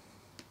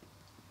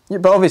 Yeah,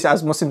 but obviously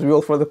as Muslims we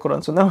all follow the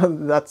Quran, so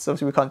that's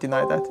obviously we can't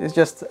deny that. It's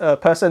just a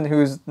person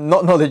who's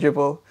not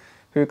knowledgeable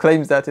who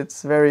claims that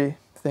it's very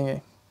thingy.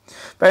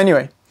 But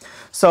anyway,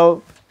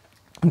 so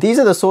these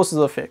are the sources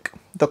of fiqh.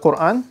 The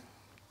Quran,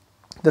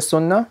 the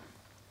Sunnah,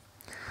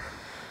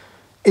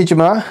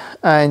 Ijma,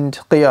 and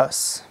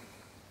Qiyas.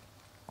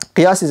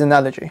 Qiyas is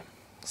analogy.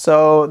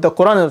 So the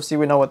Quran, obviously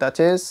we know what that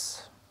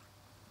is.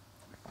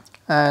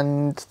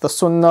 And the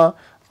Sunnah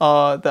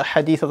are the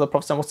hadith of the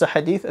Prophet. What's the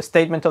hadith? A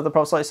statement of the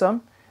Prophet,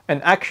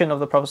 an action of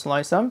the Prophet,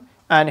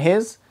 and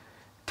his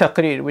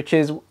taqreer, which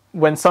is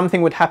when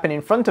something would happen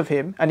in front of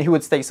him and he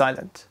would stay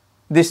silent.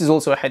 This is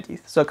also a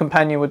hadith. So a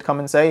companion would come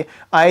and say,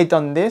 I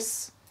done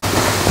this.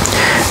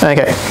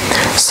 Okay,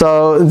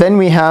 so then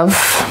we have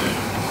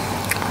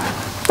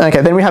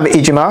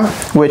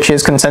ijma, which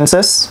is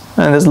consensus,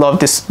 and there's a lot of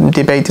this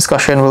debate,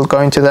 discussion. We'll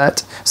go into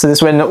that. So this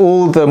is when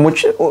all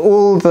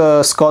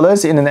the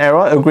scholars in an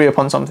era agree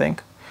upon something.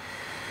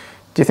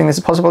 Do you think this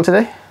is possible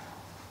today?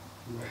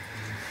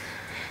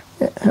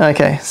 Yeah.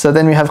 Okay, so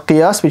then we have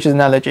qiyas, which is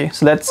analogy.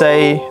 So let's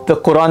say the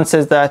Quran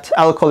says that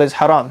alcohol is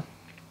haram,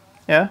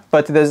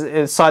 but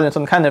it's silent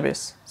on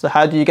cannabis. So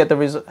how do you get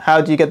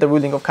the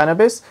ruling of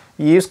cannabis?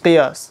 You use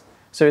qiyas.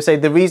 So you say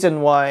the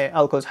reason why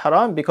alcohol is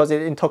haram because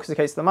it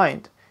intoxicates the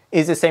mind.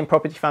 Is the same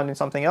property found in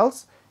something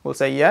else? We'll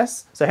say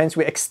yes. So hence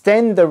we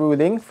extend the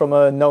ruling from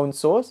a known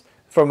source,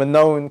 from a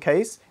known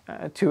case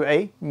to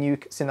a new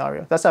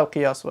scenario. That's how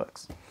qiyas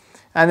works.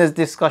 And there's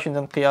discussions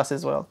on qiyas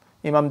as well.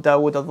 Imam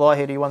Dawood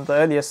al-Zahiri, one of the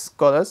earliest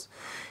scholars,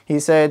 he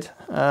said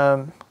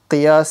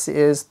qiyas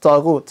is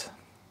taghut.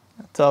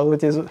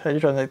 Taghut is, how do you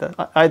translate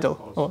that?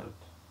 Idol.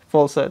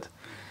 Falsehood.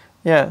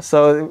 Yeah,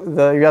 so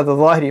you have the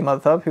Zahiri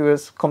madhab who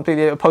is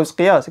completely opposed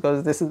qiyas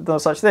because this is no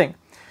such thing.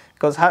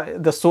 Because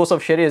the source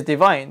of Sharia is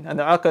divine and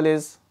the aql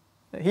is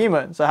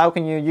human. So how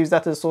can you use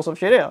that as a source of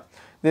Sharia?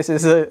 This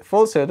is a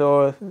falsehood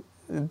or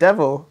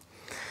devil.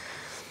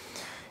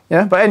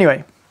 Yeah, but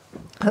anyway,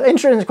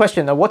 interesting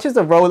question now. What is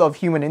the role of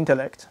human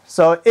intellect?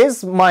 So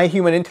is my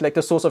human intellect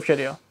a source of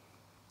Sharia?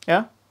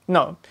 Yeah?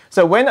 No.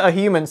 So when a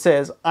human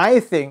says, I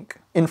think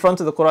in front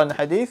of the Quran and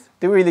Hadith,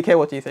 do we really care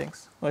what he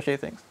thinks or she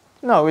thinks?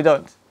 No, we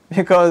don't.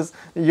 Because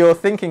your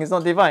thinking is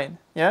not divine.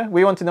 Yeah,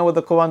 we want to know what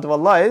the Quran of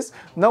Allah is,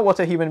 not what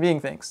a human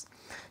being thinks.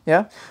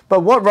 Yeah,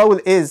 but what role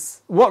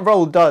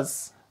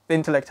does the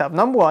intellect have?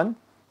 Number one,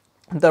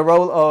 the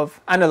role of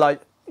analyze.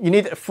 You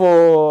need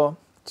to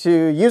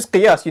use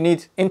qiyas, you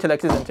need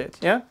intellect, isn't it?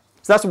 Yeah,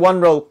 so that's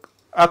one role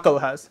aql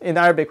has. In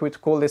Arabic, we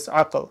call this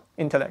aql,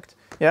 intellect.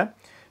 Yeah,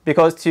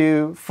 because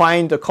to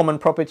find a common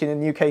property in a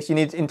new case, you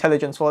need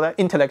intellect for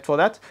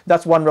that.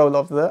 That's one role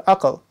of the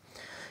aql.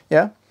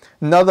 Yeah.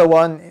 Another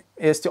one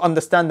is to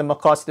understand the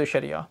maqasid of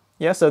Sharia.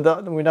 Yeah, so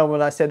we know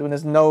when I said when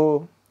there's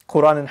no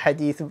Quran and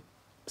Hadith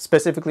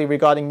specifically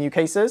regarding new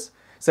cases,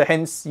 so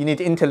hence you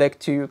need intellect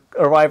to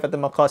arrive at the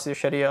maqasid of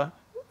Sharia.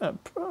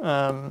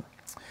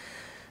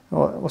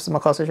 What's the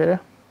maqasid of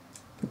Sharia?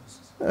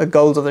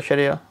 Goals of the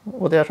Sharia.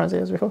 What did I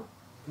translate as before?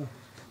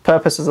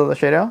 Purposes of the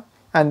Sharia.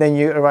 and then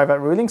you arrive at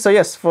ruling. So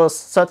yes, for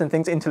certain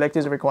things, intellect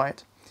is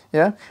required.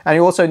 Yeah, and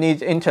you also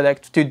need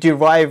intellect to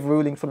derive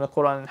ruling from the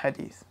Quran and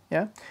Hadith.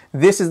 Yeah,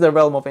 this is the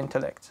realm of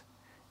intellect.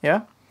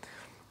 Yeah,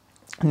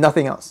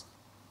 nothing else.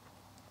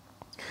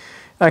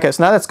 Okay,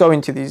 so now let's go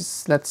into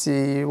these. Let's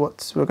see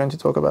what we're going to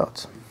talk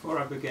about. Before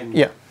I begin,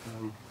 yeah,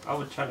 I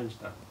would challenge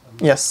that.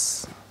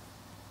 Yes.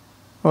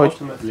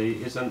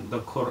 Ultimately, isn't the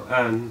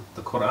Quran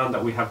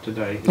that we have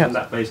today, isn't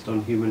that based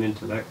on human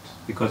intellect?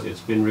 Because it's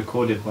been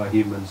recorded by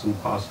humans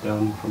and passed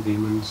down from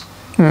humans.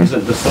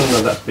 Isn't the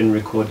Sunnah that's been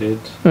recorded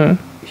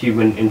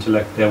human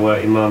intellect? There were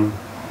Imam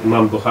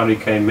Bukhari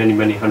came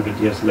many hundred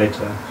years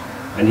later,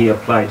 and he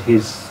applied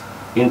his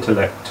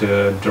intellect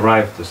to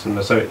derive the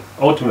Sunnah. So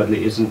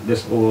ultimately, isn't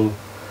this all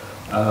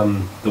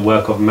the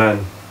work of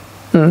man?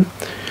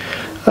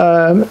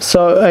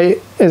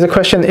 Is the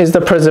question, is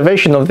the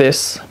preservation of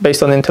this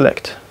based on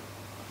intellect?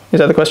 Is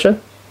that the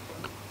question?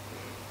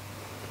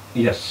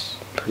 Yes.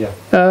 Yeah.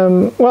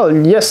 Well,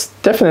 yes,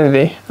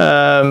 definitely.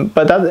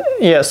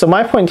 So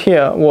my point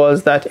here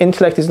was that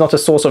intellect is not a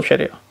source of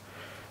Sharia.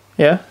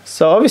 Yeah.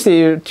 So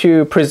obviously,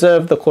 to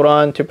preserve the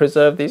Quran, to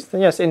preserve these,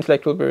 yes,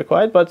 intellect will be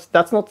required, but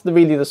that's not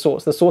really the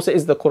source. The source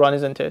is the Quran,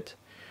 isn't it?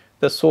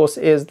 The source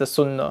is the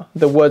Sunnah,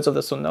 the words of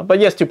the Sunnah. But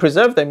yes, to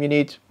preserve them, you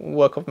need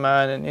work of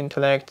man, and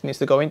intellect needs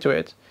to go into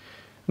it.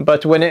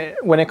 But when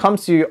it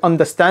comes to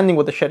understanding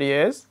what the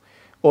Sharia is,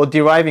 or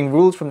deriving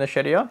rules from the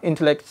Sharia,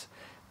 intellect,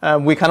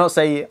 we cannot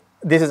say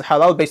this is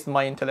halal based on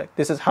my intellect,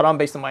 this is haram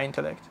based on my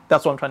intellect.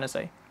 That's what I'm trying to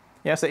say.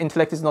 Yeah, so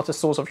intellect is not a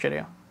source of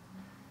Sharia.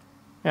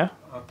 Yeah.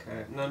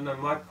 Okay. No.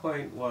 My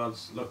point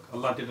was, look,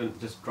 Allah didn't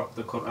just drop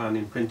the Quran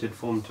in printed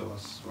form to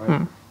us,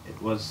 right? It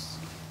was.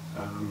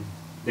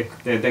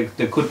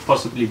 There could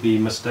possibly be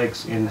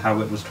mistakes in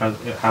how it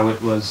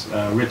was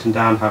written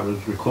down, how it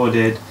was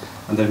recorded,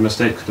 and those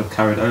mistakes could have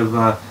carried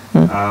over.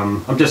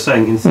 I'm just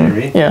saying in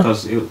theory,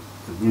 because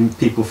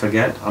people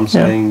forget. I'm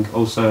saying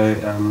also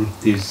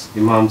these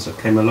imams that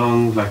came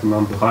along, like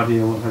Imam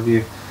Bukhari or what have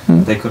you,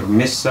 they could have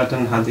missed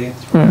certain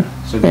hadith. Right?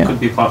 So there could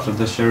be parts of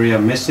the Sharia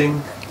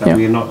missing that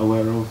we are not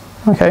aware of.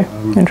 Okay,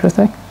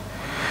 interesting.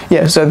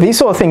 Yeah, so these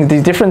sort of things,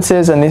 these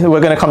differences, and we're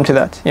going to come to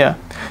that. Yeah.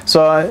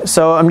 So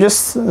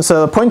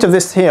the point of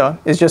this here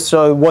is just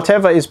so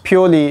whatever is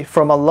purely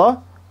from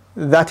Allah,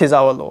 that is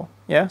our law.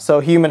 Yeah. So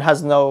human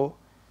has no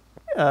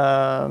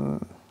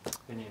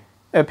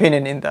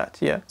opinion in that.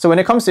 Yeah. So when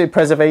it comes to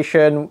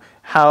preservation,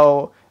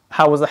 how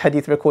was the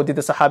hadith recorded?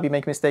 Did the Sahabi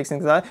make mistakes?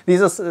 Things like that.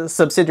 These are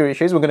subsidiary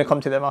issues. We're going to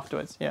come to them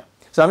afterwards. Yeah.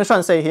 So I'm just trying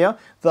to say here,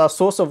 the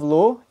source of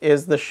law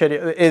is the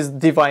Sharia, is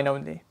divine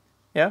only.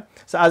 Yeah.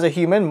 So as a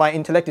human, my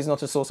intellect is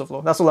not a source of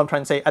law. That's all I'm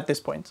trying to say at this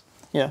point.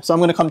 Yeah. So I'm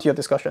going to come to your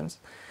discussions.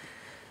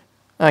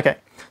 Okay.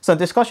 So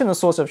discussion of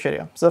source of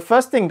Sharia. So the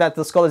first thing that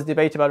the scholars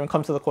debate about when it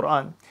comes to the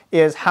Quran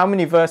is how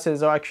many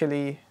verses are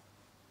actually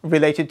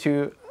related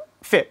to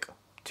fiqh,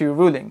 to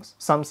rulings.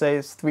 Some say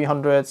it's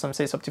 300, some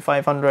say it's up to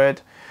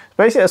 500.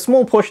 Basically, a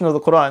small portion of the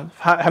Quran,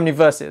 how many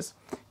verses,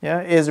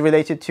 is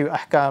related to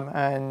ahkam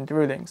and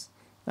rulings.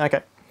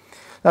 Okay.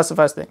 That's the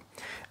first thing.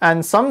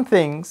 And some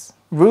things,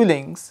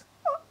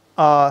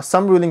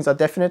 some rulings are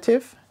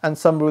definitive and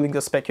some rulings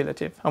are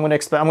speculative. I'm going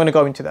to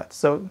go into that.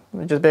 So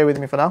just bear with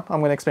me for now. I'm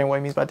going to explain what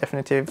it means by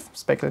definitive,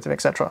 speculative,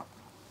 etc.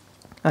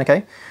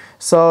 Okay.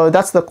 So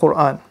that's the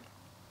Quran.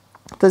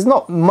 There's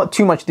not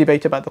too much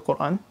debate about the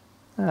Quran.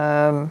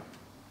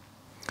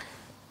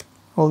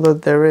 Although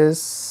there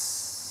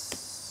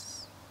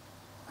is,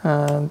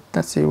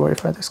 let's see where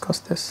if I discuss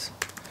this.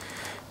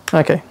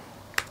 Okay.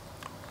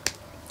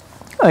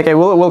 Okay,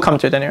 we'll come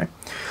to it anyway.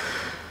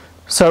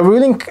 So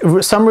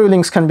some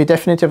rulings can be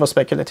definitive or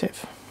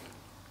speculative.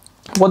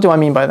 What do I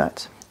mean by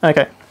that?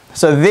 Okay,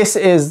 so this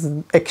is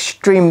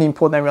extremely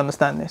important that we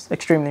understand this.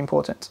 Extremely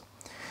important.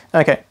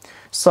 Okay,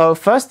 so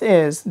first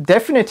is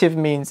definitive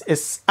means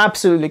it's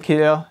absolutely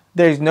clear.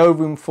 There is no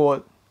room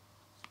for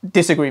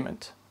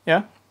disagreement.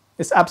 Yeah,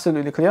 it's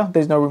absolutely clear.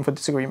 There's no room for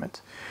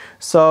disagreement.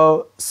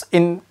 So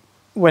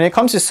when it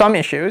comes to some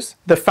issues,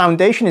 the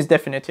foundation is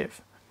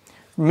definitive,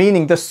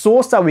 meaning the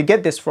source that we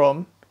get this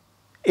from,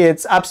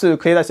 it's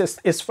absolutely clear that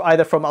it's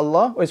either from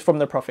Allah or it's from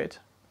the Prophet.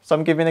 So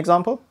I'm giving an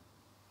example.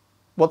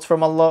 What's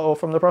from Allah or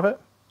from the Prophet?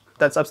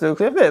 That's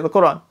absolutely clear. The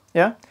Quran.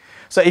 Yeah.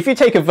 So if you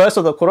take a verse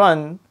of the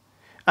Quran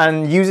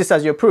and use this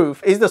as your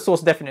proof, is the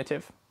source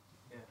definitive?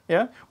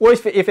 Yeah. Or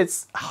if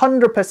it's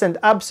 100%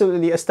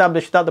 absolutely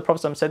established that the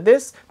Prophet said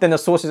this, then the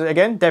source is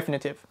again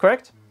definitive.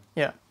 Correct?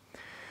 Yeah.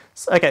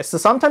 Okay. So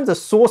sometimes the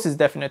source is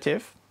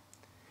definitive,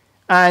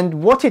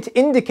 and what it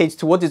indicates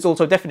towards is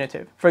also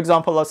definitive. For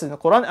example, Allah says in the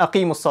Quran,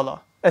 "Aqimus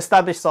salah,"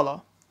 establish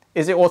salah.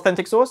 Is it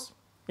authentic source?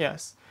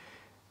 Yes.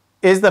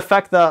 Is the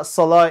fact that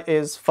salah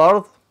is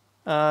fard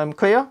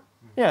clear?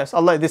 Yes.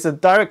 Allah, this is a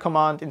direct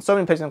command in so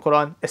many places in the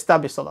Quran,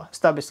 establish salah,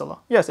 establish salah.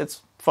 Yes,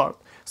 it's fard.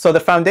 So the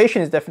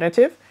foundation is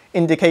definitive,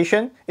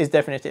 indication is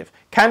definitive.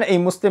 Can a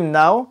Muslim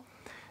now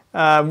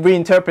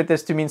reinterpret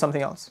this to mean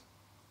something else?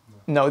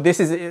 No, this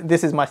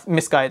is my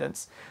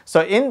misguidance.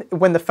 So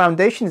when the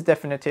foundation is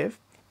definitive,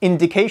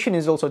 indication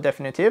is also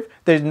definitive,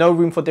 there's no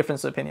room for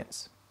difference of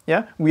opinions.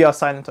 Yeah, we are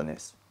silent on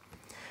this.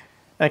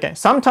 Okay,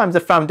 sometimes the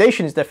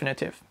foundation is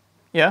definitive.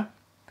 Yeah?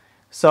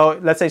 So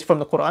let's say it's from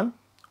the Quran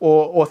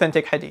or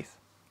authentic hadith.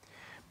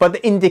 But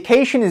the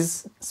indication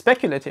is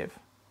speculative.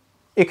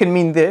 It can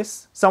mean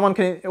this,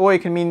 or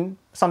it can mean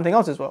something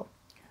else as well.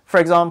 For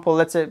example,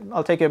 let's say,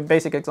 I'll take a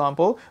basic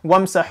example.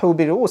 وَامْسَحُوا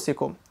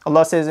بِرُؤُسِكُمْ.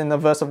 Allah says in the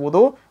verse of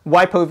wudu,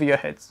 wipe over your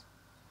heads.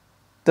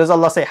 Does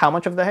Allah say how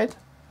much of the head?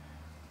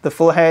 The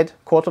full head,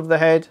 quarter of the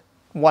head,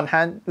 one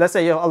hand? Let's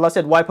say Allah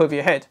said wipe over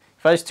your head.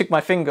 If I just took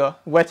my finger,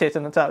 wet it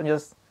on the top, and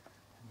just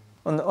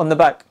on the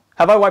back,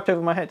 have I wiped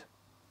over my head?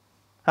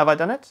 Have I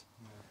done it?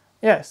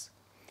 Yes.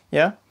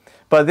 Yeah?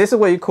 But this is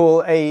what you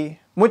call a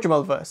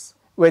mujmal verse,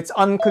 where it's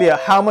unclear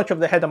how much of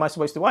the head am I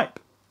supposed to wipe.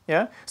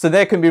 Yeah? So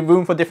there can be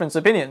room for different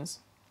opinions.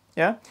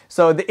 Yeah.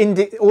 So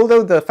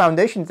although the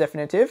foundation is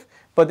definitive,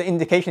 but the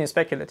indication is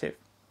speculative.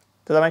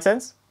 Does that make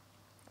sense?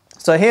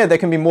 So here there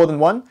can be more than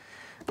one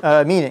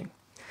meaning.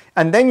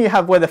 And then you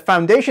have where the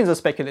foundations are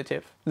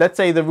speculative. Let's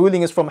say the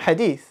ruling is from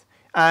hadith,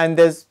 and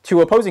there's two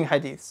opposing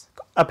hadiths,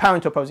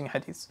 apparent opposing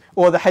hadiths,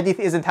 or the hadith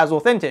isn't as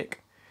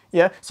authentic.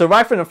 Yeah. So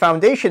right from the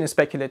foundation is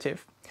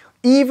speculative,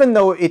 even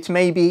though it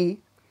may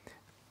be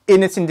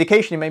in its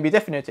indication, it may be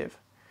definitive.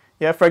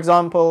 Yeah. For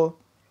example,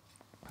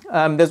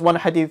 there's one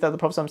hadith that the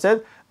Prophet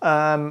said,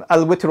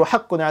 al-witru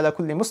haqqun ala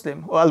kulli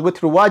muslim, or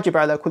al-witru wajib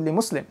ala kulli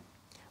muslim.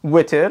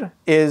 Witr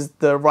is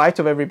the right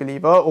of every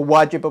believer, or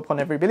wajib upon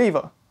every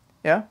believer.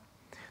 Yeah.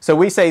 So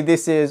we say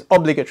this is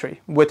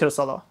obligatory, witr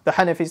salah. The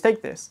Hanafis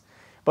take this.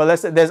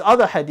 But there's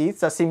other hadiths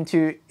that seem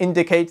to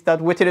indicate that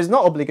witr is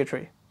not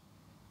obligatory.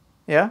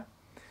 Yeah.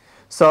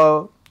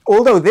 So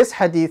although this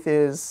hadith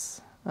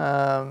is,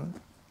 from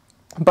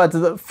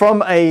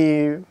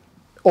a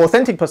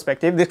authentic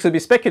perspective, this could be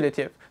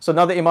speculative. So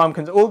another imam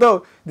can,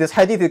 although this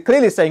hadith is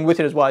clearly saying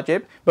witr is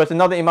wajib, but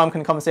another imam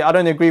can come and say, I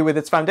don't agree with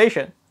its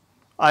foundation.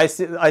 I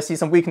see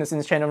some weakness in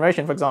its chain of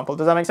narration, for example.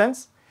 Does that make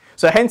sense?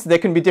 So hence there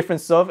can be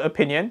differences of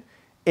opinion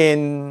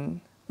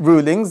in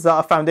rulings that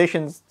our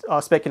foundations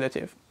are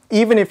speculative,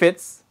 even if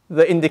it's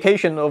the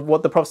indication of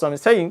what the Prophet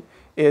is saying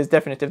is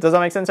definitive. Does that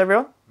make sense,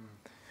 everyone?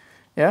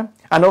 Yeah.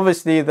 And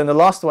obviously then the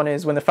last one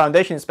is when the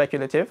foundation is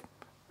speculative,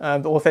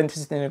 the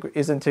authenticity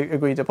isn't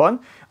agreed upon.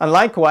 And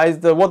likewise,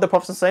 what the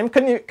Prophet is saying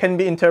can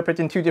be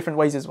interpreted in two different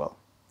ways as well.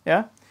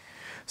 Yeah.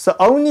 So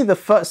only in the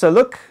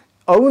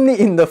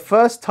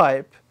first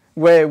type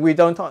where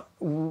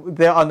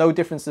there are no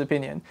differences of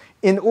opinion.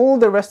 In all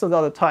the rest of the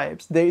other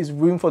types, there is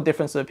room for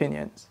difference of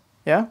opinions.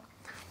 Yeah.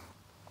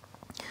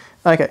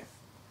 Okay.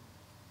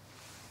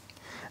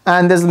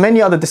 And there's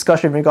many other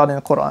discussion regarding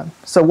the Quran.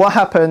 So what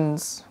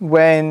happens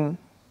when,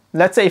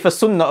 let's say if a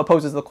sunnah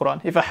opposes the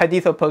Quran, if a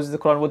hadith opposes the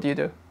Quran, what do?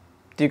 Do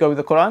you go with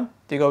the Quran?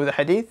 Do you go with the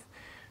hadith?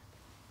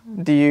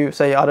 Do you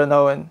say, I don't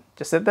know, and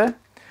just sit there?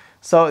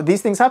 So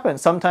these things happen.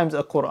 Sometimes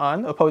the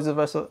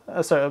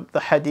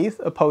hadith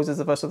opposes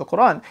the verse of the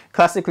Quran.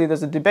 Classically,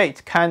 there's a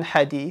debate. Can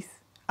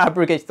hadith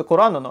abrogate the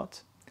Quran or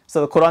not?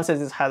 So the Quran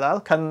says it's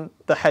halal. Can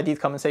the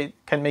hadith come and say,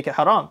 can make it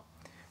haram?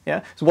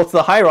 Yeah. So what's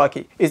the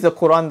hierarchy? Is the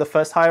Quran the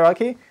first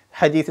hierarchy?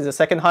 Hadith is the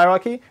second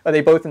hierarchy? Are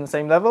they both in the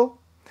same level?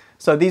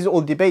 So these are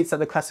all debates that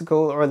the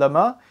classical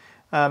ulama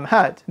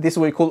had. This is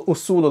what we call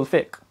usul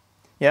al-fiqh.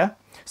 Yeah.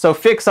 So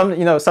fiqh,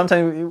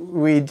 sometimes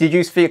we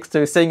deduce fiqh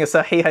to saying a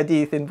sahih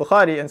hadith in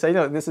Bukhari and say,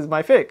 this is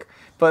my fiqh.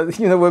 But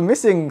we're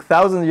missing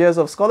 1,000 years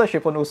of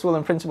scholarship on usul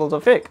and principles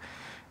of fiqh.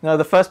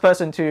 The first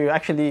person to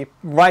actually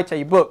write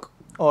a book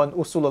on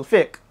usul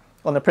al-fiqh,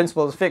 on the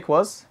principles of fiqh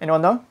was,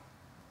 anyone know?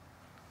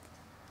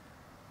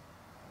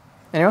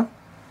 Anyone?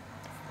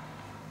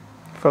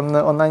 From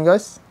the online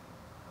guys?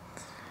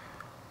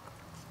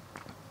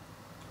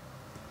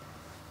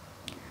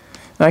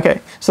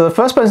 Okay, so the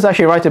first person to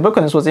actually write a book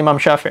on this was Imam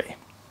Shafi'i.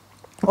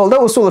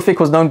 Although usul al-fiqh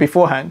was known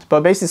beforehand,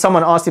 but basically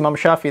someone asked Imam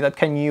Shafi'i that,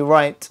 can you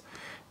write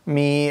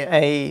me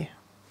a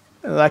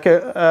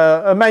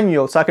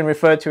manual so I can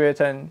refer to it,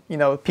 and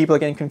people are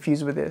getting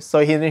confused with this. So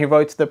he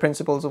wrote the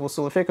principles of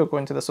usul al-fiqh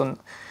according to the Sunnah,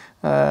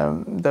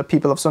 the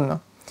people of Sunnah.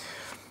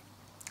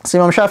 So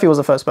Imam Shafi'i was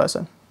the first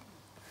person.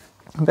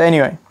 But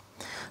anyway,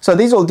 so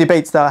these are all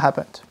debates that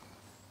happened.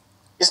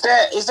 Is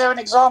there an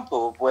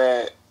example of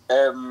where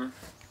the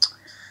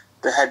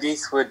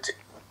hadith would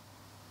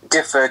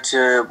differ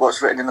to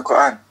what's written in the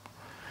Quran?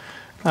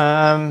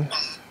 From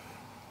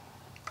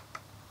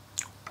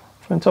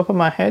the top of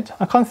my head,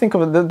 I can't think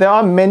of it. There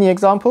are many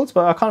examples,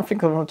 but I can't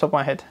think of them from the top of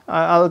my head.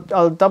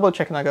 I'll double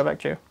check and I'll go back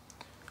to you.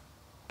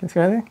 Can you think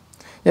of anything?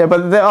 Yeah,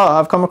 but there are.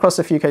 I've come across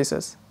a few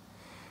cases.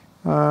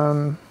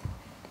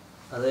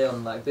 Are they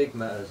on big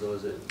matters, or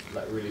is it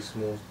really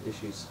small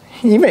issues?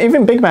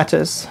 Even big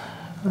matters.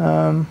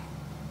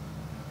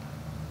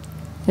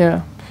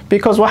 Yeah,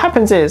 because what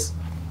happens is,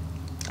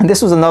 and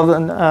this was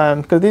another,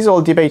 because these are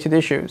all debated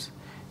issues.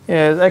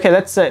 Is okay.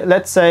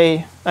 Let's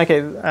say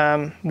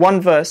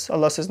one verse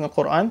Allah says in the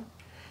Quran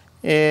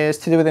is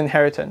to do with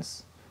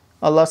inheritance.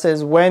 Allah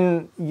says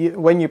when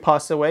you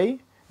pass away,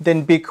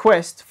 then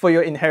bequest for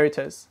your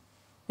inheritors.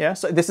 Yeah.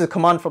 So this is a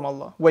command from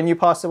Allah. When you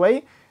pass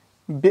away,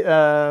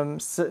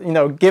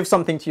 give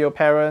something to your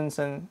parents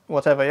and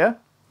whatever. Yeah.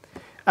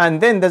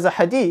 And then there's a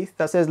hadith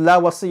that says, La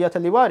wasiyata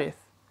liwarith.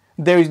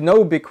 There is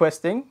no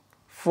bequesting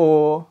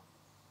for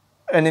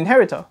an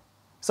inheritor.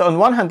 So on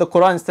one hand, the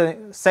Quran is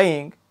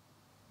saying,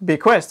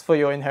 bequest for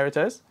your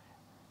inheritors.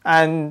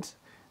 And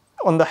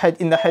in the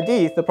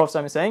hadith, the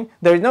Prophet is saying,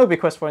 there is no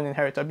bequest for an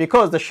inheritor.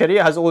 Because the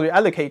Sharia has already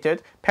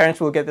allocated,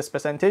 parents will get this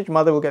percentage,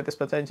 mother will get this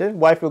percentage,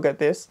 wife will get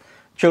this,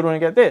 children will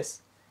get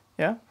this.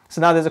 Yeah. So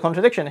now there's a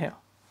contradiction here.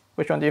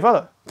 Which one do you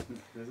follow?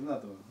 There's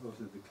another one,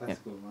 also the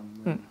classical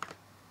one.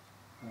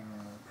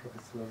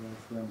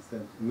 Prophet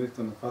said, "Umirtu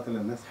an uqatila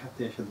an-nas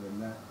hatta yashhadu an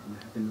la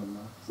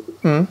ilaha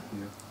illallah."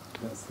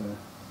 That's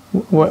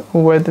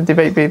where'd the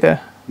debate be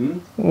there?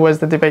 Where's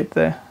the debate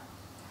there?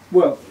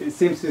 Well, it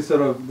seems to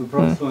sort of the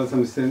Prophet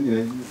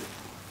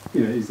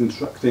is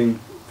instructing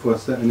for a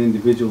certain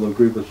individual or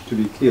group to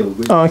be killed,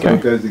 which sort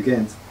of goes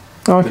against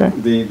the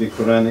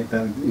Quranic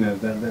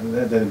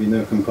that there'd be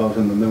no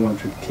compulsion and no one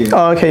should kill.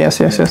 Oh, okay, yes,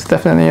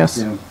 definitely, yes.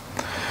 Yeah.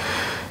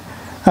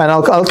 And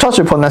I'll touch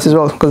upon that as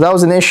well, because that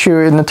was an issue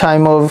in the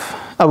time of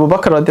Abu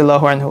Bakr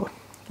radiallahu anhu,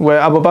 where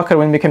Abu Bakr,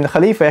 when he became the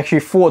Khalifa, actually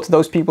fought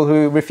those people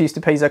who refused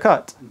to pay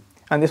zakat.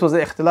 And this was the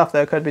ikhtilaf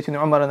that occurred between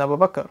Umar and Abu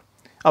Bakr.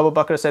 Abu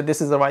Bakr said, this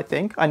is the right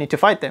thing, I need to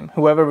fight them.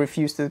 Whoever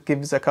refused to give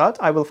zakat,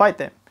 I will fight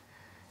them.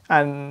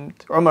 And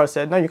Umar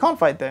said, no, you can't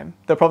fight them.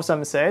 The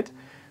Prophet said,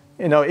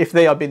 if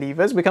they are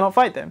believers, we cannot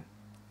fight them.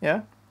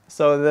 Yeah?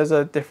 So there's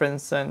a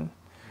difference, but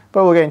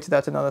we'll get into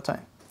that another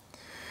time.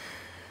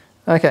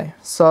 Okay,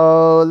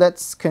 so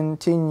let's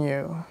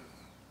continue.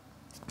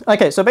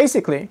 Okay, so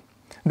basically,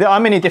 there are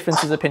many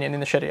differences of opinion in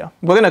the Sharia.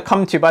 We're going to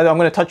come to, by the way, I'm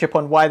going to touch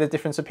upon why there's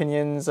different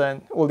opinions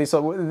and all these.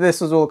 So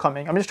this is all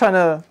coming. I'm just trying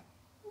to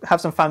have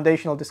some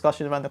foundational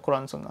discussion around the Quran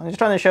and Sunnah. I'm just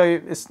trying to show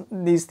you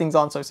these things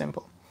aren't so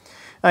simple.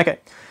 Okay,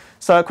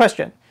 so a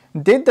question.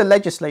 Did the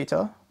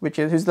legislator,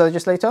 who's the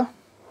legislator?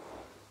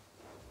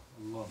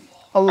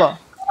 Allah.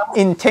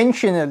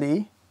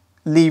 Intentionally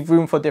leave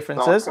room for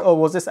differences, or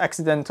was this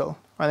accidental?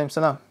 Alaykum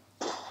salam.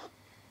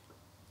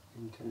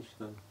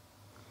 Intentional.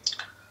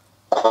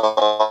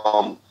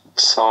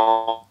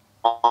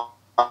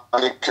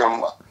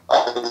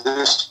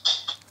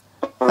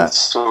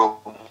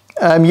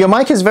 Your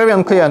mic is very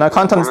unclear and I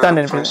can't understand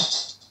anything.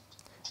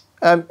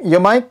 Your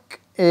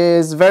mic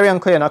is very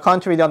unclear and I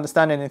can't really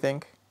understand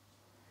anything.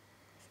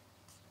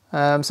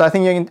 So I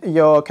think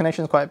your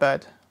connection is quite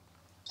bad.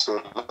 So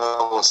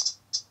that was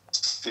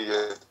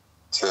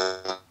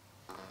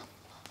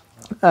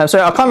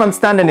sorry, I can't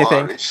understand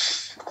anything.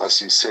 As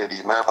you said,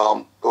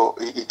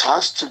 it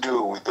has to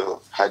do with the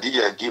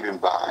hadith given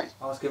by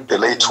the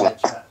late one.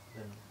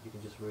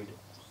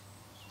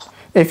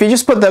 If you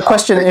just put the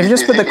question,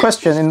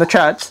 in the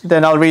chat,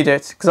 then I'll read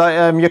it,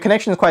 because your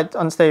connection is quite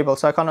unstable,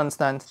 so I can't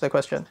understand the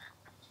question.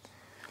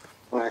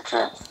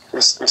 Okay.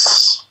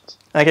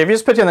 Okay, if you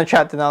just put it in the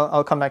chat, then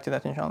I'll come back to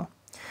that, inshallah.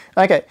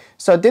 Okay,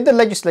 so did the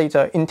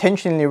legislator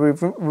intentionally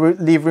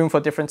leave room for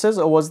differences,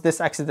 or was this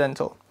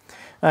accidental?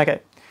 Okay,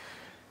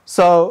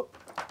 so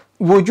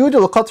وجود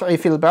القطع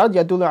في البعض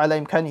يدل على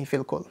إمكانه في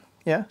الكل.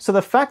 Yeah, so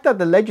the fact that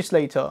the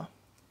legislator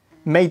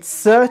made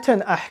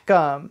certain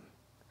ahkam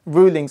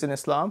rulings in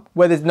Islam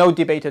where there's no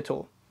debate at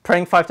all.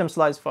 Praying 5 times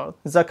salah is fard.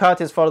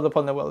 Zakat is fard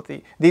upon the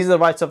wealthy. These are the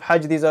rights of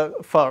Hajj, these are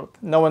fard.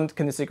 No one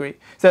can disagree.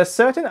 So there are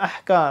certain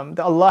ahkam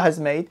that Allah has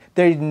made,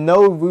 there is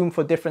no room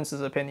for differences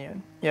of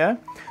opinion. Yeah?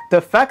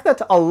 The fact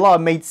that Allah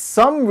made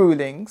some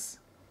rulings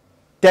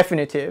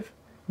definitive,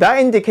 that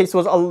indicates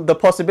the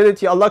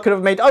possibility Allah could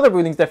have made other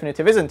rulings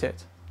definitive, isn't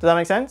it? Does that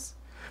make sense?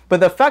 But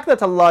the fact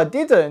that Allah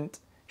didn't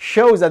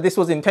shows that this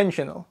was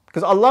intentional.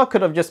 Because Allah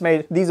could have just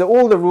made, these are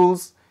all the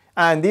rules,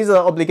 and these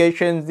are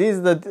obligations, these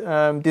are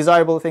the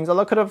desirable things.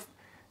 Allah could have,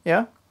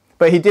 yeah?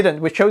 But He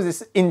didn't, which shows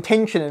this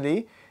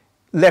intentionally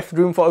left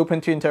room for open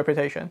to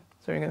interpretation.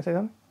 So you're going to say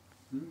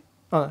something?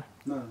 Oh,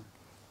 no.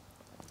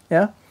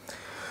 Yeah?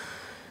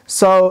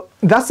 So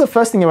that's the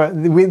first thing.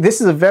 This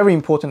is a very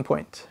important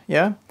point.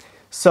 Yeah?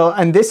 So,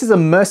 and this is a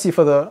mercy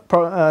for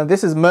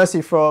this is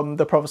mercy from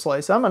the Prophet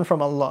ﷺ and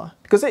from Allah.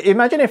 Because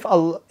imagine if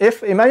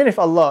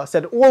Allah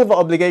said all the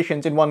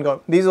obligations in one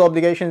go. These are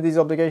obligations, these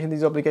are obligations,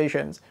 these are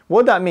obligations. What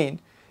would that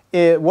mean?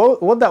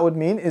 What that would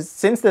mean is,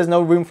 since there's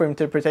no room for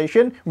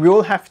interpretation, we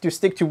all have to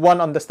stick to one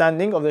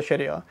understanding of the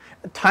Sharia.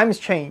 Times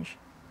change.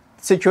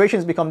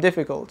 Situations become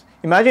difficult.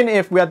 Imagine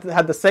if we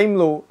had the same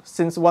law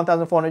since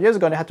 1,400 years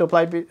ago and had to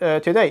apply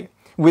today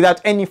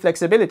without any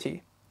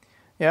flexibility.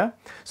 Yeah.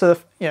 So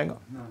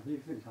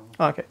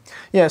okay.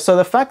 Yeah. So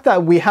the fact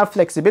that we have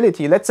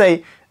flexibility, let's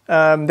say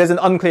there's an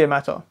unclear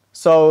matter.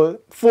 So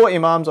 4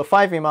 imams or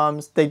 5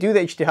 imams, they do the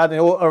ijtihad and they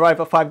all arrive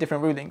at 5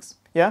 different rulings.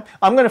 Yeah.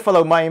 I'm going to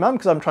follow my imam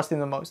because I'm trusting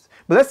the most.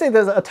 But let's say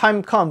there's a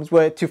time comes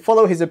where to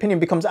follow his opinion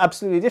becomes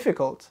absolutely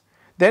difficult.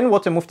 Then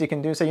what a mufti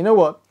can do is say, you know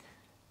what,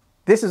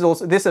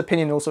 this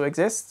opinion also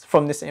exists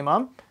from this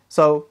imam.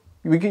 So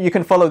you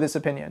can follow this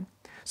opinion.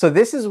 So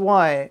this is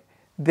why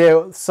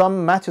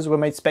some matters were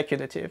made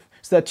speculative,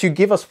 so that to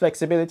give us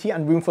flexibility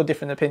and room for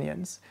different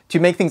opinions, to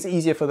make things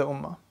easier for the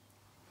ummah.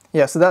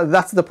 Yeah, so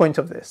that's the point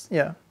of this.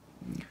 Yeah,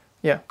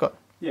 go on.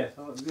 Yeah,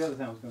 so the other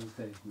thing I was going to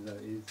say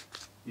is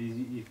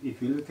if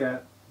you look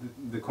at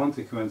the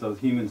consequence of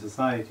human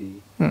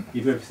society,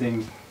 if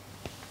everything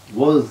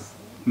was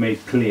made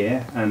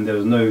clear and there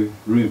was no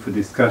room for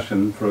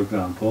discussion, for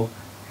example,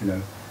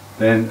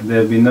 then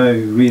there'd be no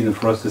reason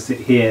for us to sit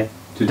here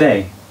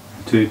today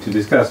to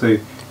discuss. So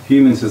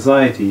human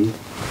society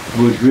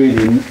would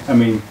really,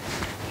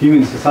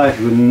 human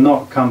society would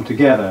not come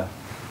together,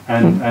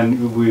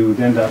 and we would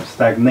end up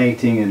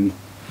stagnating,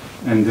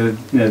 and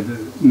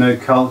no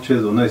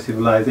cultures or no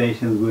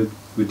civilizations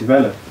would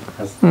develop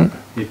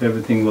if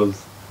everything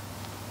was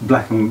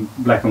black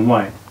and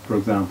white, for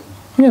example.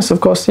 Yes,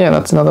 of course. Yeah,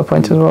 that's another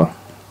point as well.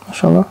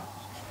 MashaAllah.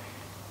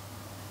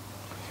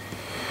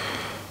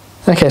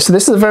 Okay, so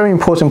this is a very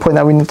important point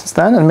that we need to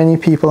understand, and many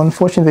people,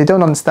 unfortunately, they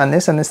don't understand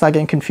this, and they start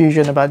getting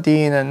confusion about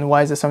deen and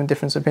why is there so many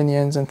different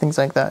opinions and things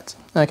like that.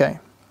 Okay,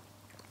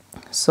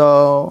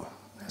 so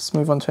let's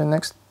move on to the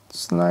next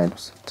slide.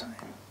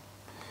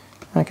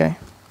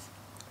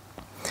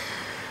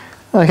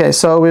 Okay,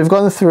 so we've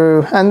gone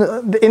through,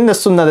 and in the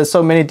Sunnah, there's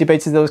so many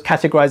debates. Those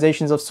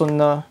categorizations of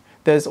Sunnah.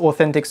 There's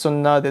authentic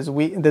Sunnah. There's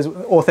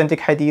authentic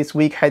hadiths,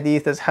 weak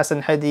hadith. There's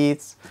Hasan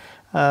hadiths.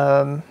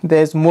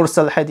 There's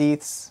Mursal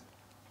hadiths.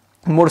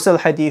 Mursal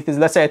hadith is,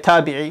 let's say, a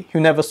tabi'i who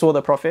never saw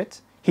the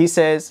Prophet. He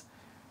says,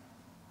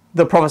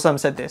 the Prophet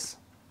said this.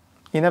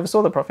 He never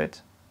saw the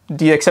Prophet.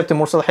 Do you accept a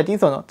Mursal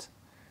hadith or not?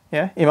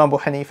 Yeah, Imam Abu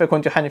Hanifa,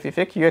 according to Hanafi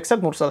fiqh, you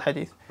accept Mursal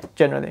hadith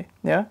generally.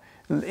 Yeah,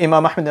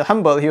 Imam Ahmad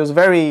al-Hanbal, he was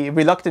very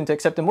reluctant to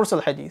accept a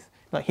Mursal hadith.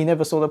 Like, he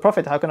never saw the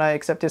Prophet. How can I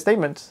accept his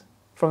statement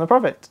from the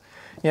Prophet?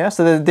 Yeah,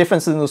 so there's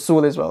differences in the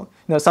usul as well.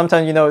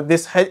 Sometimes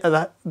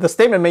the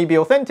statement may be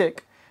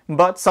authentic,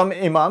 but some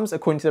imams,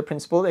 according to the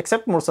principle,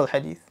 accept Mursal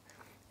hadith.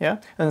 Yeah,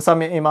 and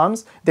some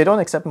imams, they don't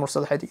accept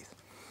Mursal hadith.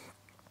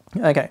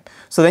 Okay,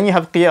 so then you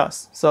have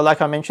qiyas. So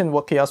like I mentioned,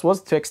 what qiyas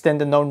was, to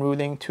extend a known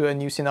ruling to a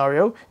new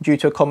scenario due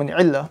to a common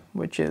illah,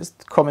 which is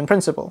common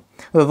principle.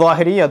 The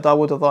Zahiri,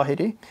 Dawood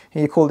al-Zahiri,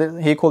 he called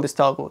this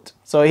taghut.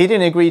 So he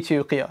didn't agree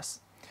to qiyas.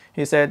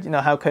 He said,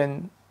 how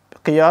can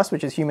qiyas,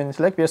 which is human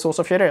intellect, be a source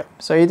of sharia?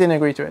 So he didn't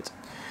agree to it.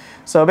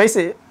 So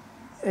basically,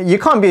 you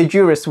can't be a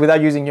jurist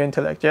without using your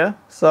intellect, yeah?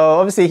 So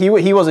obviously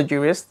he was a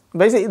jurist.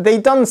 Basically, they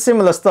done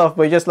similar stuff,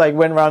 but just like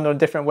went around in a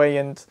different way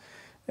and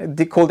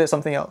they called it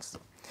something else.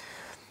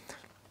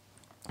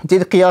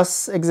 Did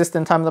qiyas exist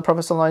in the time of the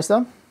Prophet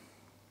ﷺ?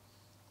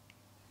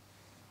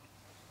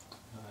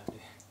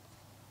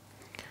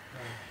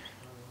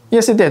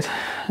 Yes, it did.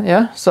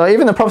 Yeah. So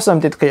even the Prophet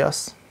ﷺ did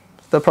qiyas.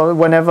 The Prophet,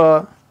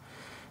 whenever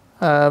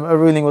a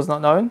ruling was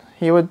not known,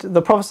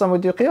 the Prophet ﷺ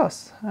would do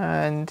qiyas,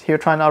 and he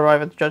would try and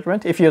arrive at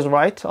judgment. If he was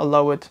right,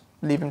 Allah would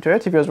leave him to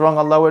it. If he was wrong,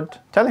 Allah would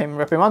tell him,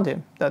 reprimand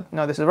him, that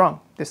no, this is wrong.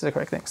 This is the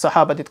correct thing.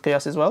 Sahaba did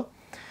qiyas as well.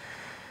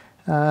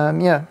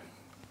 Yeah.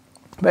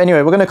 But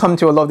anyway, we're going to come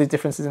to a lot of these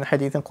differences in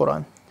Hadith and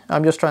Quran.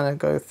 I'm just trying to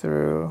go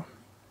through.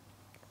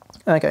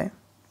 Okay.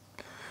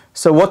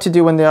 So what to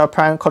do when there are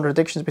apparent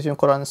contradictions between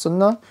Quran and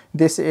Sunnah?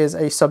 This is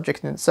a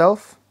subject in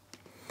itself.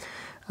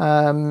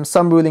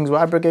 Some rulings were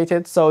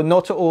abrogated. So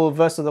not all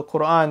verses of the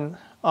Quran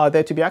are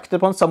there to be acted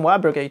upon. Some were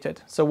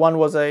abrogated. So one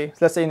was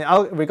let's say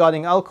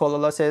regarding alcohol,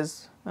 Allah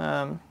says,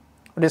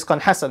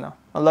 rizqan hasana.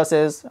 Allah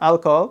says,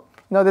 alcohol,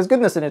 there's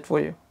goodness in it for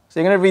you.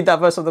 So you're going to read that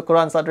verse of the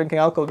Quran and start drinking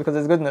alcohol because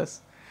there's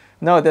goodness.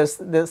 No, this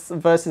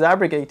verse is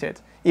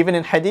abrogated. Even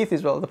in hadith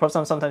as well, the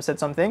Prophet sometimes said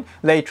something.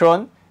 Later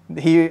on,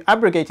 he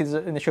abrogated his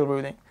initial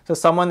ruling. So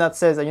someone that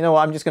says,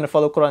 I'm just going to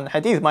follow Quran and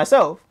hadith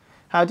myself.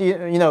 How do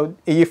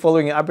are you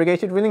following an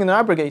abrogated ruling and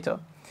an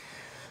abrogator?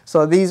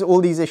 So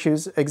all these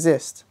issues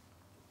exist.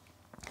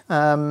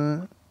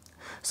 So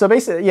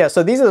basically, yeah,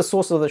 so these are the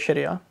sources of the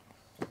Sharia.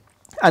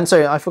 And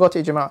sorry, I forgot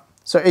ijma'.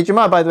 So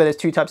ijma', by the way, there's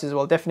two types as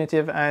well,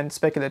 definitive and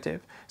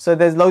speculative. So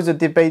there's loads of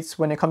debates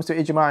when it comes to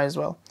ijma' as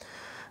well.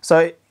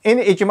 So in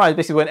ijma' is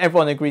basically when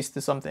everyone agrees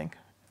to something,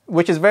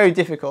 which is very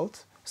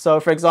difficult.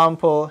 So for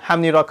example, how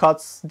many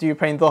rakats do you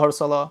pray in Dhuhr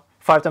Salah?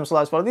 5 times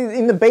Salah.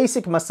 In the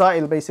basic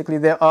masail, basically,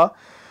 there are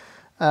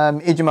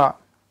ijma'.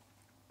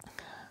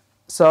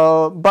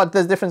 So, but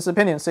there's different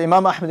opinions. So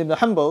Imam Ahmad ibn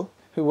Hanbal,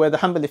 where the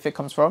Hanbali fiqh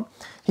comes from,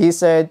 he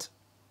said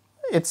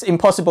it's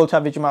impossible to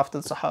have ijma' after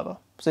the Sahaba.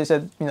 So he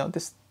said,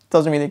 this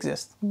doesn't really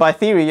exist. By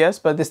theory, yes,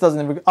 but this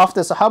doesn't. After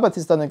Sahaba,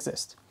 this doesn't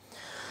exist.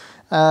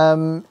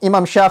 Imam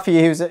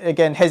Shafi'i, who's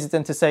again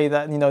hesitant to say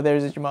that there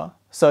is ijma'.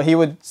 So he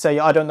would say,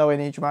 I don't know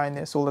any ijma' in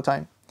this all the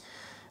time.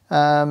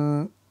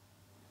 Imam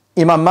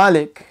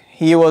Malik,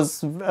 he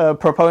was a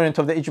proponent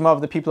of the ijma'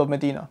 of the people of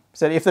Medina. He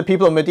said, if the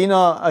people of Medina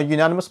are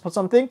unanimous upon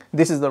something,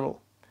 this is the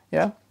rule.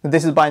 Yeah,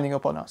 this is binding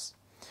upon us.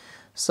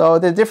 So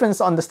there's different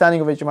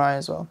understanding of ijma'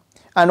 as well.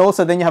 And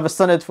also then you have a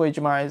sanad for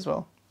ijma' as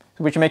well,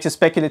 which makes it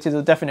speculative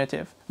or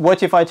definitive.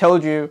 What if I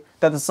told you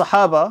that the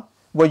Sahaba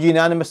were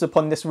unanimous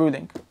upon this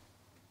ruling?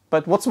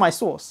 But what's my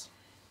source?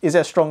 Is it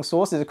a strong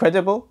source? Is it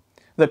credible?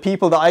 The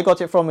people that I got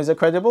it from, is it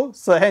credible?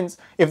 So hence,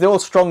 if they're all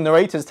strong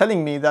narrators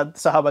telling me that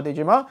Sahaba did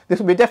ijma', this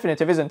will be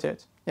definitive, isn't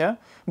it? Yeah.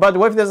 But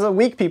what if there's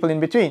weak people in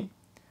between?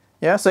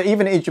 Yeah. So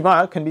even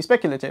ijma' can be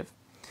speculative.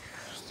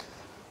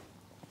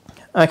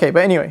 Okay,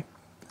 but anyway,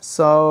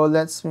 so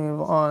let's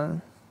move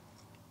on.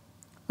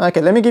 Okay,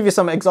 let me give you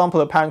some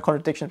example of apparent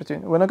contradictions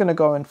between. We're not going to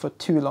go on for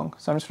too long,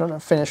 so I'm just going to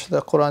finish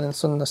the Quran and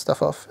Sunnah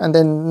stuff off, and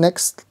then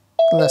next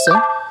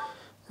lesson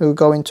we'll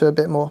go into a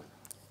bit more.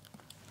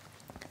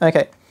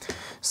 Okay,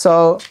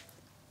 so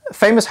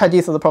famous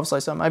hadith of the Prophet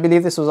ﷺ. I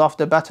believe this was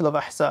after the Battle of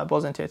Ahzab,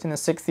 wasn't it? In the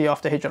 6th year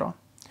after Hijrah.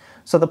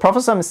 So the Prophet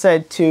ﷺ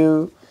said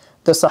to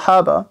the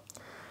Sahaba,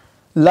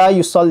 لا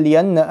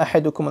يصلين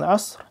أحدكم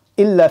العصر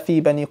إلا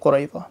في بني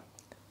قريظة.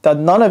 That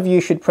none of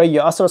you should pray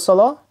your Asr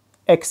Salah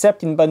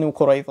except in Banu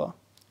Qurayza.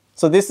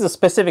 So this is a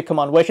specific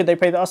command. Where should they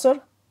pray the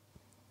Asr?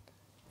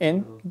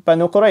 In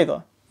Banu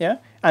Qurayza. Yeah?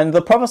 And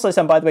the Prophet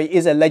ﷺ, by the way,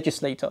 is a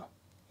legislator.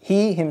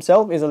 He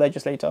himself is a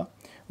legislator.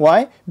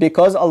 Why?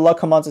 Because Allah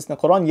commands us in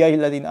the Quran, Ya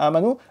ayyuhalladhina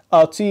amanu,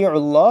 ati'u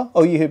Allah,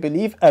 O you who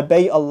believe,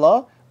 obey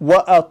Allah,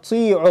 wa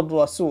ati'u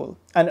Rasul,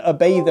 and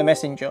obey the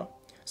messenger.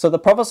 So the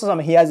Prophet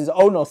ﷺ, he has his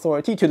own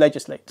authority to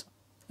legislate.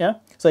 Yeah?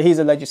 So he's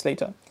a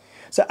legislator.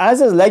 So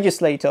as a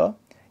legislator,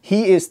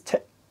 he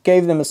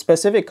gave them a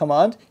specific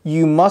command,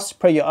 you must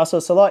pray your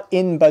Asr Salah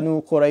in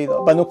Banu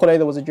Qurayza. Banu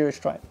Qurayza was a Jewish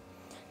tribe.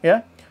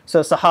 Yeah?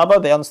 So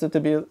Sahaba, they understood to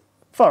be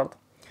fard.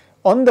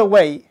 On the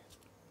way,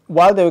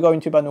 while they were going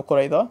to Banu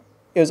Qurayza,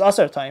 it was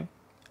Asr time.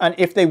 And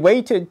if they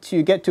waited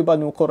to get to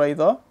Banu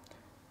Qurayza,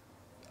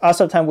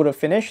 Asr time would have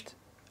finished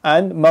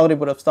and Maghrib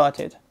would have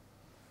started.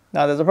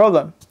 Now there's a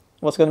problem.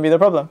 What's going to be the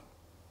problem?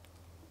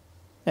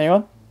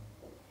 Anyone?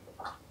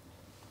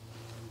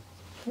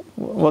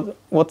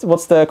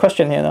 What's the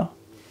question here now?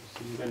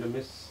 So you're going to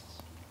miss,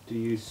 do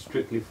you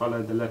strictly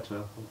follow the letter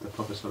of the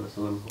Prophet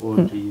ﷺ, or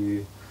do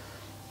you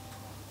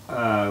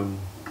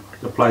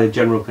apply the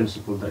general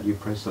principle that you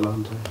pray Salah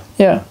on time?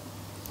 Yeah,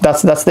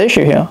 that's the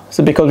issue here.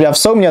 So because we have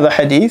so many other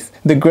hadith,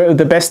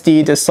 the best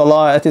deed is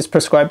Salah at its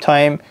prescribed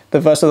time, the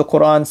verse of the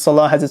Quran,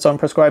 Salah has its own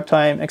prescribed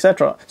time,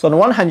 etc. So on the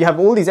one hand, you have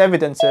all these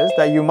evidences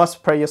that you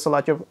must pray your Salah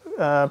at your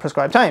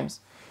prescribed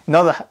times.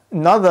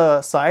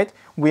 Another side,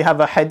 we have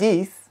a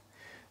hadith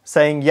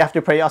saying you have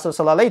to pray Asr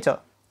Salah later.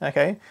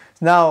 Okay.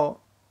 Now,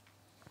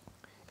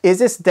 is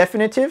this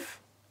definitive?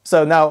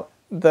 So now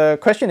the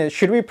question is,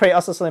 should we pray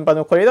Asr Salah in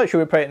Banu Qurayza or should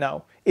we pray it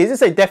now? Is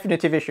this a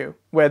definitive issue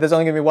where there's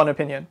only going to be one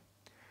opinion?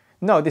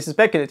 No, this is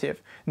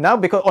speculative. Now,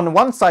 because on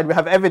one side we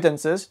have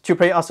evidences to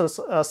pray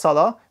Asr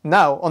Salah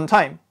now on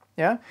time.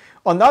 Yeah.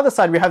 On the other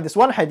side we have this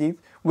one hadith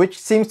which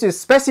seems to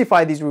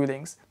specify these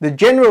rulings. The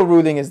general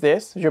ruling is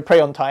this: you pray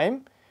on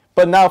time.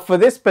 But now for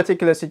this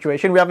particular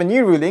situation, we have a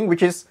new ruling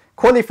which is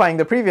qualifying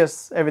the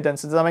previous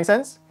evidence. Does that make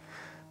sense?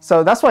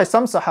 So that's why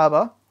some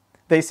Sahaba,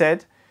 they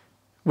said,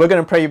 we're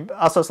going to pray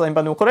Asr Salah in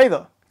Banu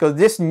Qurayza, because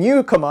this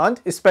new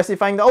command is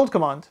specifying the old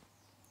command.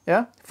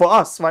 Yeah, for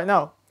us right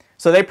now.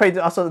 So they prayed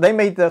the Asr, they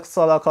made the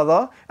Salah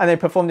Qadha and they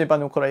performed in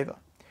Banu Qurayza.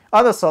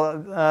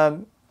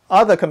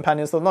 Other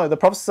companions thought, no, the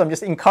Prophet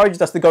just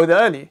encouraged us to go there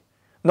early,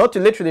 not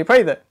to literally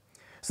pray there.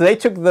 So they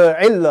took the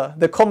illah,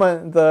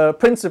 the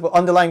principle,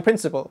 underlying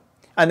principle,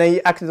 and they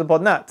acted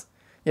upon that.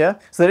 Yeah,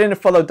 so they didn't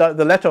follow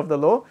the letter of the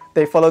law;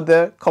 they followed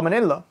the common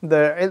illah,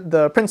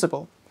 the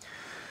principle.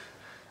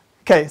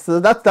 Okay, so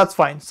that's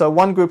fine. So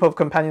one group of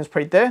companions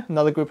prayed there,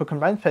 another group of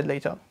companions prayed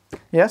later.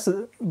 Yes,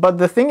 but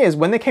the thing is,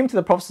 when they came to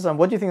the Prophet,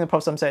 what do you think the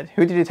Prophet said?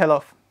 Who did he tell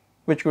off?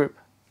 Which group?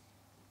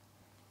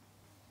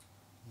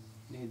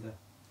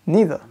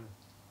 Neither.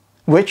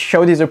 Which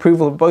showed his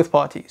approval of both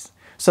parties.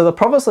 So the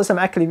Prophet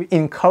actually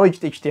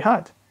encouraged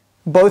ijtihad.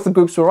 Both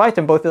groups were right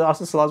and both the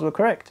Asr Salahs were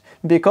correct.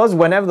 Because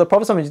whenever the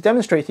Prophet is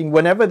demonstrating,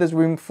 whenever there's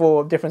room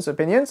for different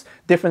opinions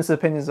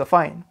are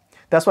fine.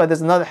 That's why there's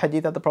another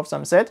hadith that the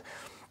Prophet said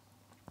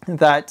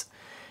that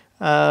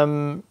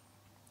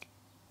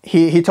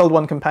he told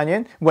one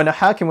companion, when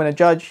a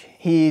judge,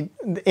 in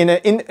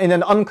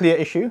an unclear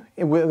issue,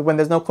 when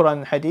there's no Quran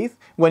and hadith,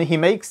 when he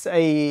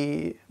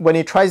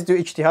tries to do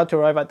ijtihad to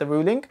arrive at the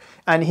ruling,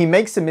 and he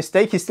makes a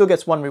mistake, he still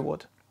gets one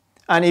reward.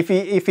 And if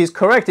he's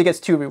correct, he gets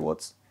 2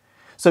 rewards.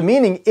 So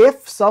meaning,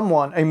 if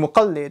someone, a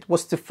muqallid,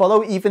 was to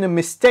follow even a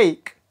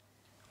mistake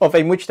of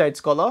a mujtahid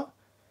scholar,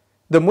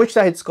 the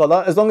mujtahid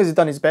scholar, as long as he's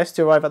done his best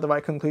to arrive at the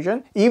right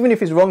conclusion, even if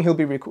he's wrong, he'll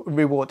be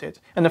rewarded.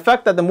 And the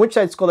fact that the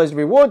mujtahid scholar is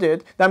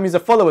rewarded, that means the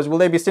followers, will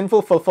they be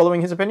sinful for following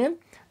his opinion?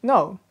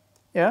 No.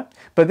 Yeah.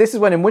 But this is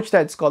when a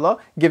mujtahid scholar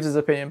gives his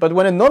opinion. But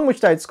when a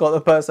non-mujtahid scholar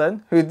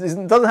person, who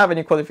doesn't have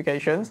any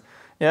qualifications,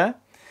 yeah,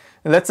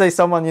 let's say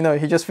someone,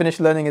 he just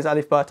finished learning his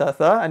alif ba ta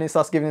tha and he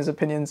starts giving his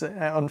opinions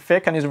on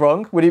fiqh and is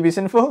wrong, would he be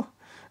sinful?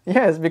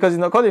 Yes, because he's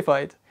not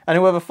qualified. And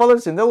whoever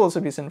follows him, they'll also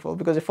be sinful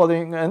because they're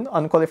following an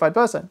unqualified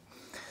person.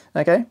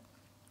 Okay?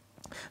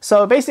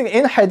 So basically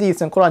in hadiths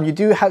and Quran,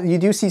 you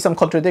do see some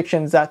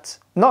contradictions that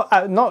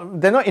they're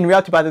not in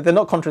reality, but they're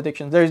not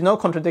contradictions. There is no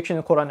contradiction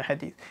in Quran and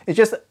hadith. It's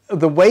just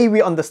the way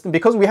we understand,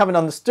 because we haven't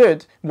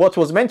understood what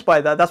was meant by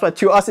that, that's why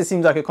to us it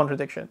seems like a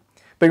contradiction.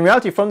 But in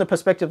reality, from the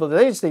perspective of the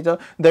legislator,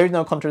 there is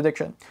no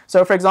contradiction.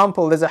 So for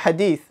example, there's a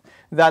hadith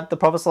that the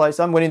Prophet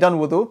ﷺ, when he done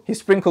wudu, he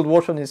sprinkled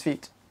water on his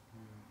feet.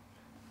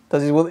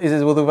 Is his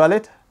wudu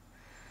valid?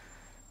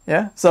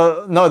 Yeah?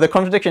 So no, the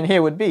contradiction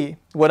here would be,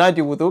 when I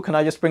do wudu, can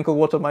I just sprinkle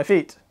water on my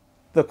feet?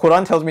 The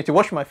Quran tells me to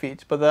wash my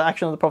feet, but the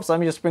action of the Prophet ﷺ,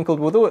 he just sprinkled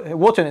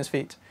water on his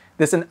feet.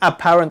 there's an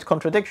apparent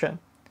contradiction.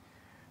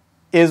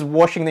 Is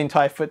washing the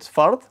entire foot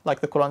fard, like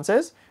the Quran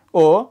says,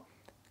 or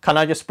can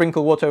I just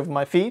sprinkle water over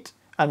my feet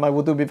and my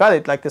wudu be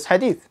valid, like this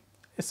hadith?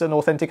 It's an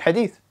authentic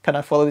hadith. Can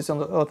I follow this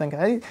authentic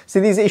hadith? See,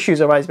 these issues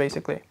arise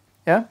basically.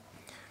 Yeah.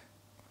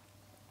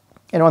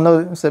 Anyone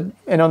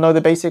know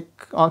the basic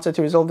answer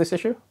to resolve this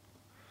issue?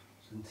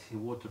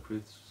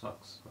 Waterproof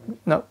socks. Right?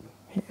 No,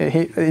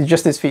 he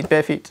just his feet,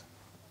 bare feet.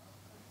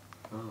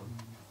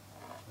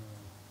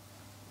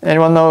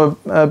 Anyone know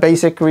a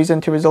basic reason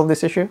to resolve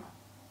this issue?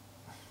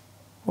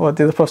 Or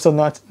did the Prophet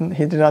not?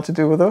 He did not to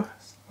do wudu,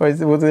 or is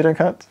the wudu didn't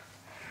count? To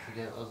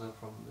get other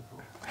from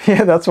before.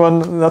 Yeah, that's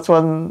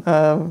one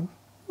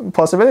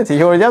possibility.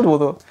 He already had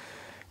wudu.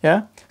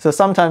 Yeah. So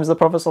sometimes the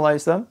Prophet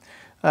ﷺ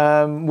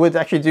would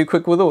actually do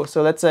quick wudu.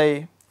 So let's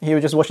say he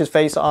would just wash his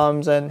face,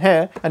 arms, and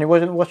hair, and he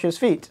wouldn't wash his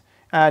feet.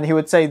 And he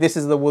would say, "This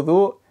is the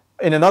wudu."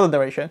 In another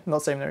narration,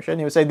 not same narration,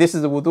 he would say, "This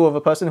is the wudu of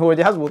a person who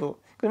already has wudu."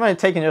 Because you might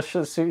have taken your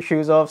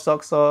shoes off,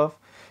 socks off.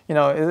 You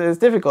know, it's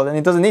difficult, and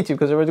he doesn't need to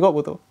because he already got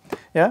wudu.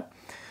 Yeah.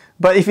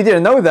 But if you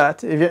didn't know that,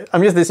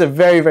 this is a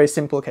very, very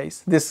simple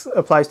case. This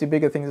applies to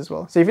bigger things as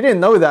well. So if you didn't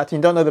know that, you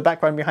don't know the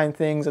background behind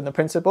things and the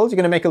principles, you're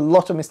going to make a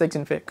lot of mistakes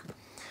in fiqh.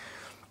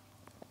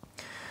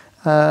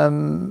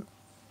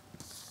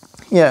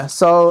 Yeah,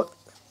 so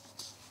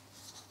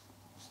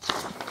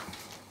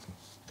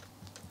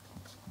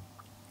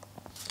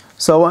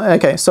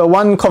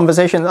one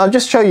conversation, I'll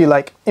just show you,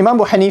 like, Imam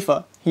Abu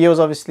Hanifa, he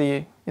was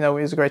obviously, he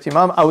was a great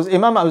Imam.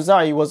 Imam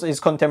Awza'i was his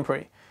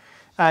contemporary.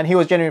 And he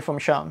was genuinely from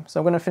Sham. So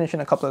I'm going to finish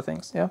in a couple of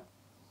things, yeah?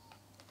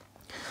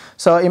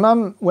 So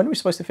Imam, when are we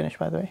supposed to finish,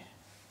 by the way?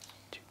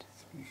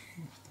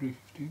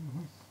 3:15.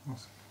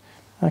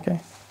 Okay.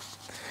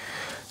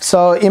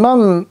 So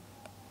Imam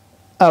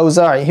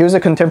Awza'i, he was a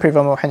contemporary of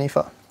Abu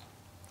Hanifa.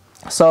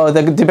 So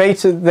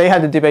they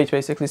had a debate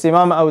basically. So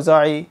Imam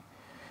Awza'i,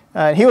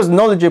 he was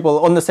knowledgeable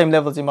on the same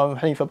level as Imam Abu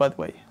Hanifa, by the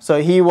way. So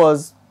he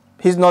was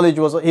a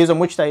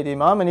mujtahid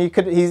Imam, and he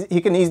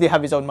can easily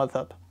have his own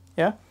madhab.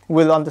 Yeah,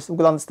 we'll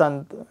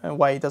understand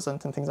why he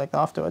doesn't and things like that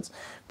afterwards.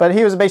 But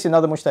he was basically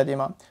another mujtahid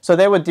imam. So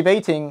they were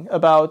debating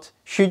about,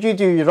 should you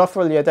do raf'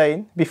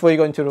 al-yadayn before you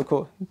go into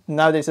ruku'?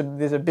 Nowadays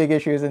there's a big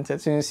issue, isn't it?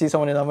 As soon as you see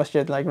someone in our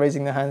masjid like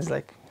raising their hands,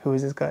 like, who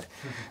is this guy?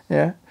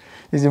 Yeah,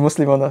 is he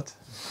Muslim or not?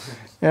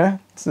 Yeah.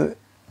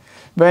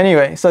 But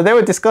anyway, so they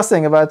were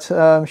discussing about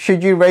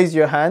should you raise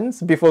your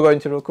hands before going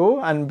to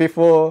ruku' and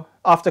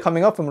after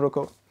coming up from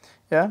ruku'?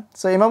 Yeah.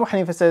 So Imam Abu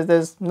Hanifa says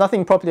there's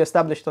nothing properly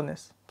established on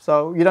this.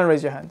 So you don't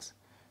raise your hands.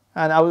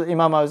 And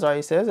Imam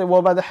Awza'i says, what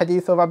about the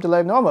hadith of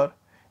Abdullah ibn Umar?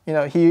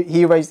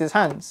 He raised his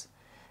hands.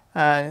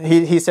 And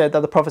he said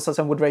that the Prophet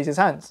ﷺ would raise his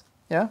hands.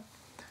 Yeah.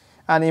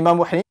 And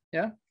Imam Abu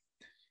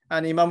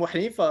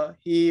Hanifa,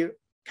 he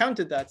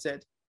countered that,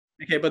 said,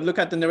 okay, but look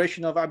at the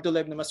narration of Abdullah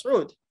ibn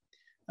Mas'ud.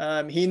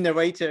 He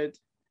narrated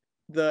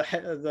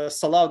the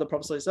salah of the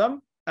Prophet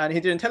ﷺ, and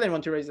he didn't tell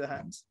anyone to raise their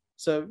hands.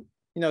 So,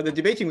 they're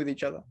debating with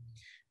each other.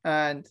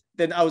 And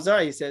then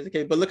Awza'i says,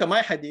 okay, but look at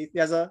my hadith. He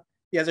has a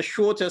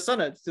shorter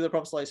sanad to the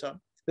Prophet ﷺ.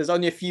 There's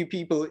only a few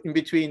people in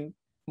between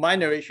my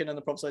narration and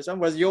the Prophet ﷺ,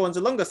 whereas your one's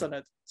a longer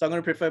sanad. So I'm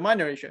going to prefer my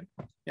narration.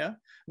 Yeah.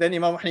 Then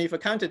Imam Hanifa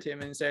countered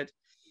him and said,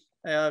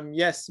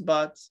 yes,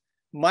 but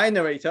my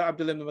narrator,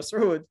 Abdullah ibn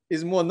Mas'ud,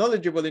 is more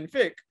knowledgeable in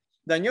fiqh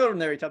than your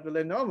narrator,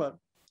 Abdullah ibn Umar.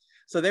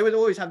 So they would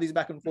always have these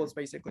back and forths,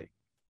 basically.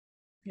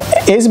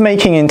 Is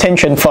making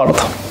intention fard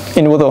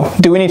in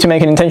wudu? Do we need to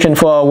make an intention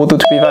for our wudu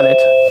to be valid?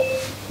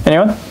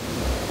 Anyone?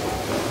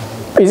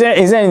 Is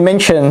there any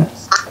mention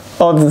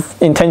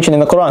of intention in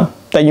the Quran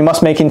that you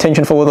must make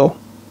intention for wudu?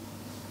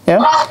 Yeah,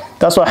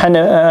 that's what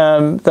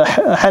the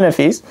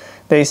Hanafis,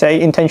 they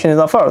say intention is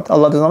not fard.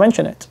 Allah does not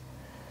mention it.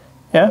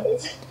 Yeah,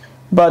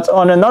 but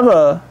on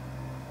another,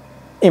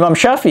 Imam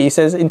Shafi'i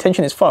says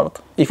intention is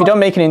fard. If you don't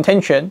make an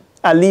intention,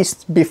 at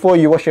least before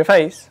you wash your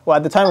face, or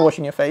at the time of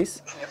washing your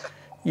face,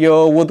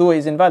 your wudu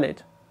is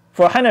invalid.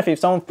 For Hanafi, if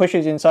someone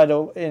pushes you inside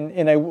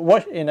in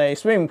a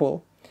swimming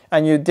pool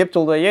and you dipped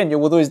all the way in, your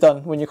wudu is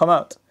done when you come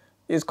out.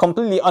 It's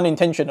completely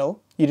unintentional.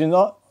 You do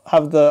not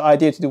have the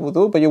idea to do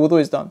wudu, but your wudu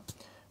is done.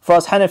 For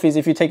us Hanafis,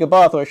 if you take a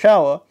bath or a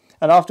shower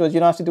and afterwards you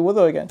don't have to do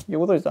wudu again,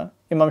 your wudu is done.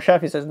 Imam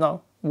Shafi says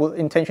no,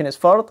 intention is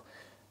fard.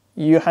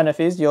 You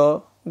Hanafis,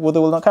 your wudu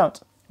will not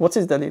count. What's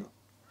his dalil?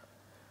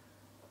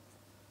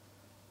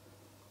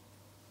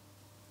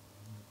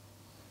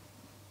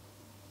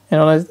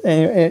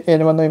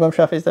 Anyone know Imam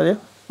Shafi's dalil?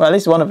 Well, at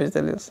least one of his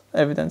dalils,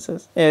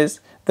 evidences,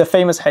 is the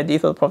famous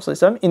hadith of the Prophet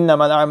ﷺ,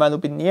 إِنَّمَا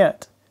الْأَعْمَالُ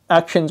بِالنِّيَّاتِ.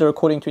 Actions are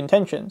according to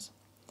intentions.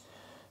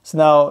 So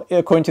now,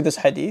 according to this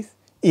hadith,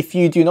 if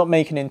you do not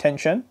make an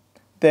intention,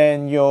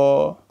 then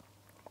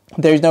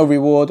there is no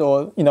reward,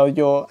 or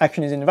your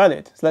action is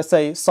invalid. So let's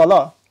say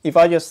salah. If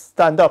I just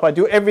stand up, I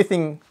do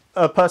everything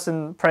a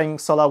person praying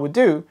salah would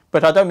do,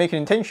 but I don't make an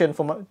intention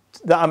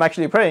that I'm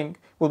actually praying,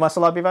 will my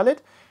salah be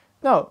valid?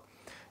 No.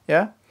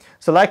 Yeah.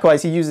 So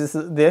likewise, he uses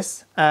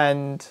this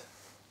and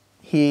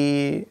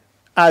he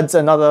adds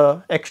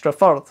another extra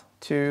fard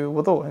to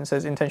wudu and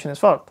says intention is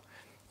fard.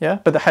 Yeah,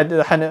 but the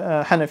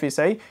Hanafi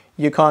say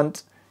you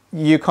can't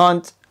you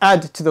can't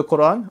add to the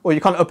Quran, or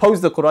you can't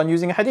oppose the Quran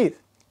using a hadith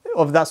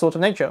of that sort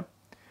of nature.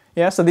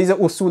 Yeah, so these are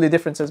usuli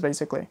differences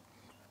basically.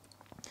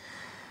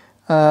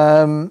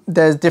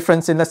 There's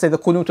difference in, let's say, the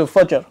Qunut of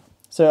Fajr.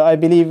 So I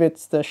believe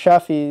it's the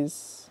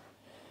Shafis.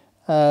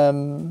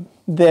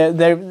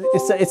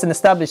 It's an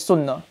established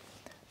sunnah.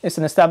 It's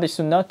an established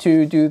sunnah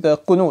to do the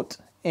Qunut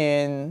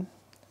in.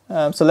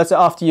 So let's say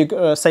after you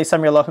say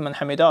Sami Allahu liman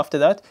hamida, after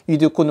that you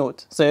do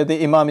Qunut. So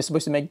the Imam is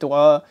supposed to make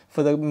dua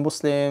for the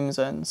Muslims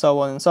and so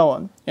on and so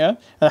on. Yeah,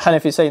 and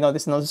Hanafis say no,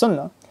 this is not a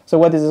sunnah. So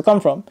where does it come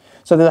from?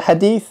 So the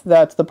hadith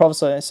that the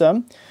Prophet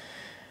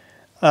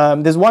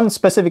there's one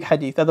specific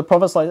hadith that the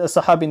Prophet, a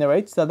Sahabi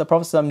narrates, that the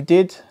Prophet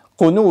did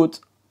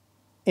Qunut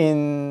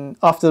in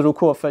after the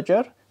ruku of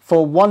Fajr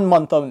for 1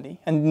 month only,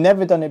 and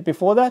never done it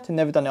before that and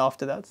never done it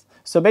after that.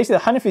 So basically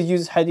the Hanafis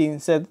use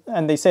hadith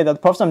and they say that the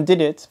Prophet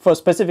did it for a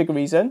specific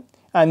reason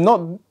and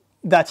not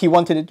that he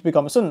wanted it to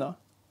become a sunnah.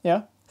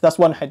 Yeah, that's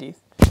one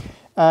hadith.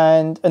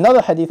 And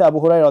another hadith Abu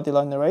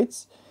Hurairah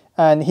narrates,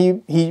 and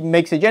he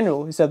makes it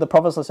general. He said the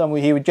Prophet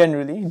he would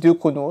generally do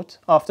qunut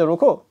after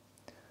ruku.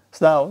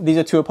 So now these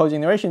are two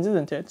opposing narrations,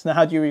 isn't it? So now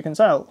how do you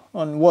reconcile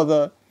on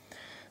what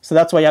so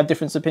that's why you have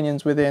different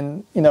opinions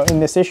within, in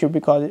this issue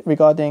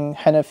regarding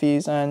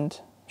Hanafis and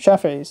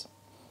Shafi'is.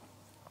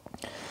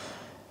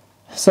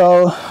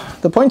 So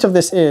the point of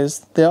this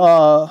is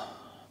there's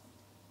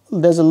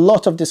a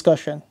lot of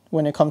discussion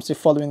when it comes to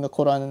following the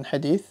Quran and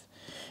Hadith,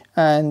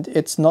 and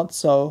it's not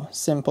so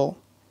simple.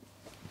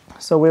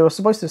 So we were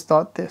supposed to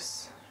start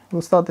this.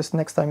 We'll start this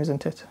next time,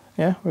 isn't it?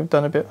 Yeah, we've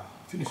done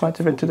quite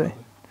a bit today.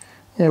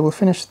 Yeah, we'll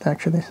finish it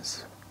actually.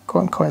 It's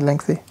quite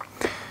lengthy.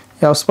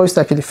 Yeah, I was supposed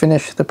to actually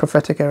finish the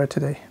prophetic era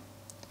today.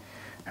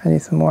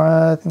 Hadith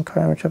Mu'adh,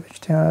 encouragement of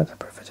ijtihad, the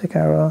prophetic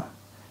era,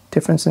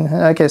 difference in...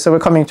 Okay, so we're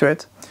coming to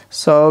it.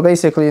 So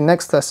basically,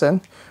 next lesson,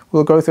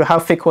 we'll go through how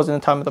fiqh was in the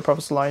time of the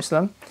Prophet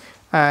ﷺ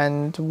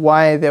and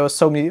why there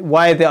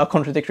are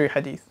contradictory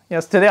hadith.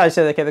 Yes, today I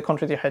said, okay, the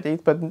contradictory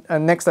hadith, but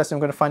next lesson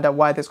we're going to find out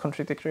why there's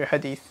contradictory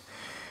hadith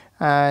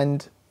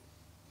and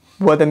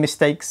were there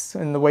mistakes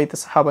in the way the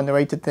Sahaba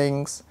narrated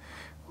things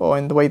or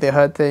in the way they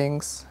heard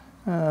things.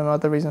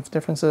 Other reasons for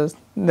differences.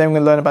 Then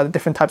we'll learn about the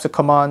different types of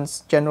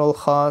commands, general,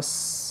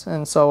 khas,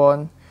 and so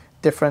on.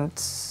 Okay,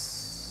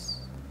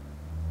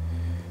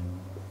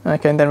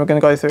 and then we're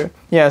going to go through.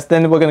 Yes,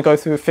 then we're going to go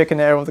through fiqh in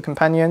the era of the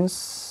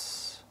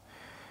companions,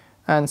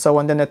 and so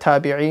on. Then the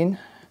tabi'een,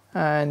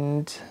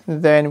 and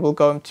then we'll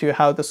go into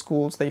how the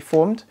schools they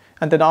formed,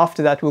 and then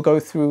after that we'll go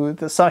through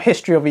the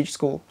history of each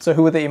school. So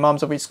who were the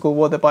imams of each school?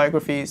 What were their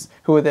biographies?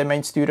 Who were their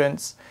main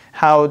students?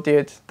 How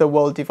did the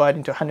world divide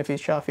into Hanafis,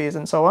 Shafis,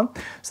 and so on?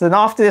 So then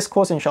after this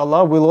course,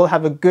 inshallah, we'll all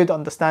have a good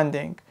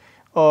understanding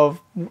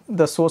of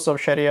the source of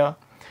Sharia,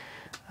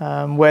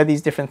 where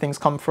these different things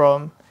come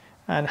from,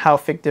 and how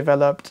fiqh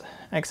developed,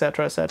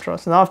 etc., etc.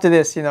 So after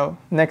this,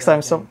 next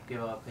time...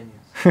 Give our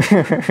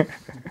opinions.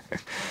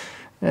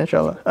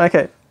 Inshallah.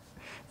 Okay.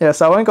 Yeah,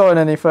 so I won't go on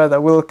any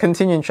further. We'll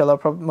continue, inshallah,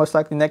 most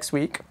likely next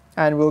week,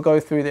 and we'll go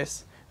through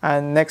this.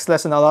 And next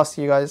lesson, I'll ask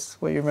you guys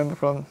what you remember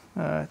from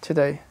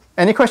today.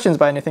 Any questions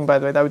by anything, by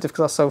the way, that we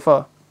discussed so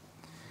far?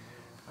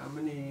 How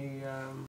many